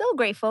 we'd be so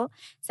grateful.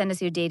 Send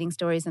us your dating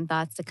stories and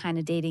thoughts to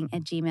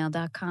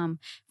kindadating@gmail.com.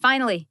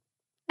 Finally,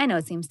 I know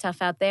it seems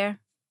tough out there,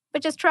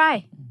 but just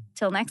try.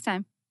 Till next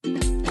time.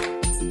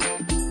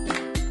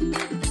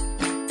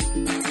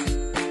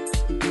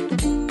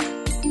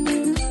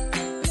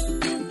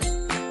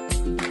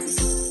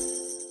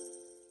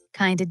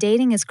 Kinda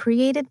Dating is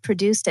created,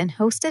 produced, and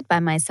hosted by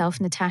myself,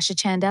 Natasha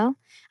Chandel.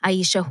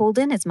 Aisha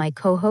Holden is my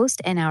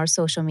co-host and our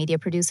social media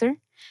producer.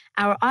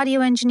 Our audio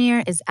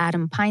engineer is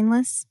Adam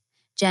Pineless.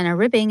 Jenna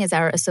Ribbing is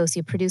our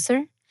associate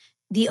producer.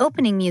 The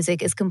opening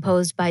music is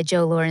composed by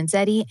Joe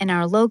Lorenzetti, and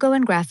our logo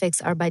and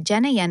graphics are by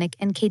Jenna Yannick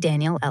and K.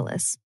 Daniel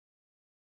Ellis.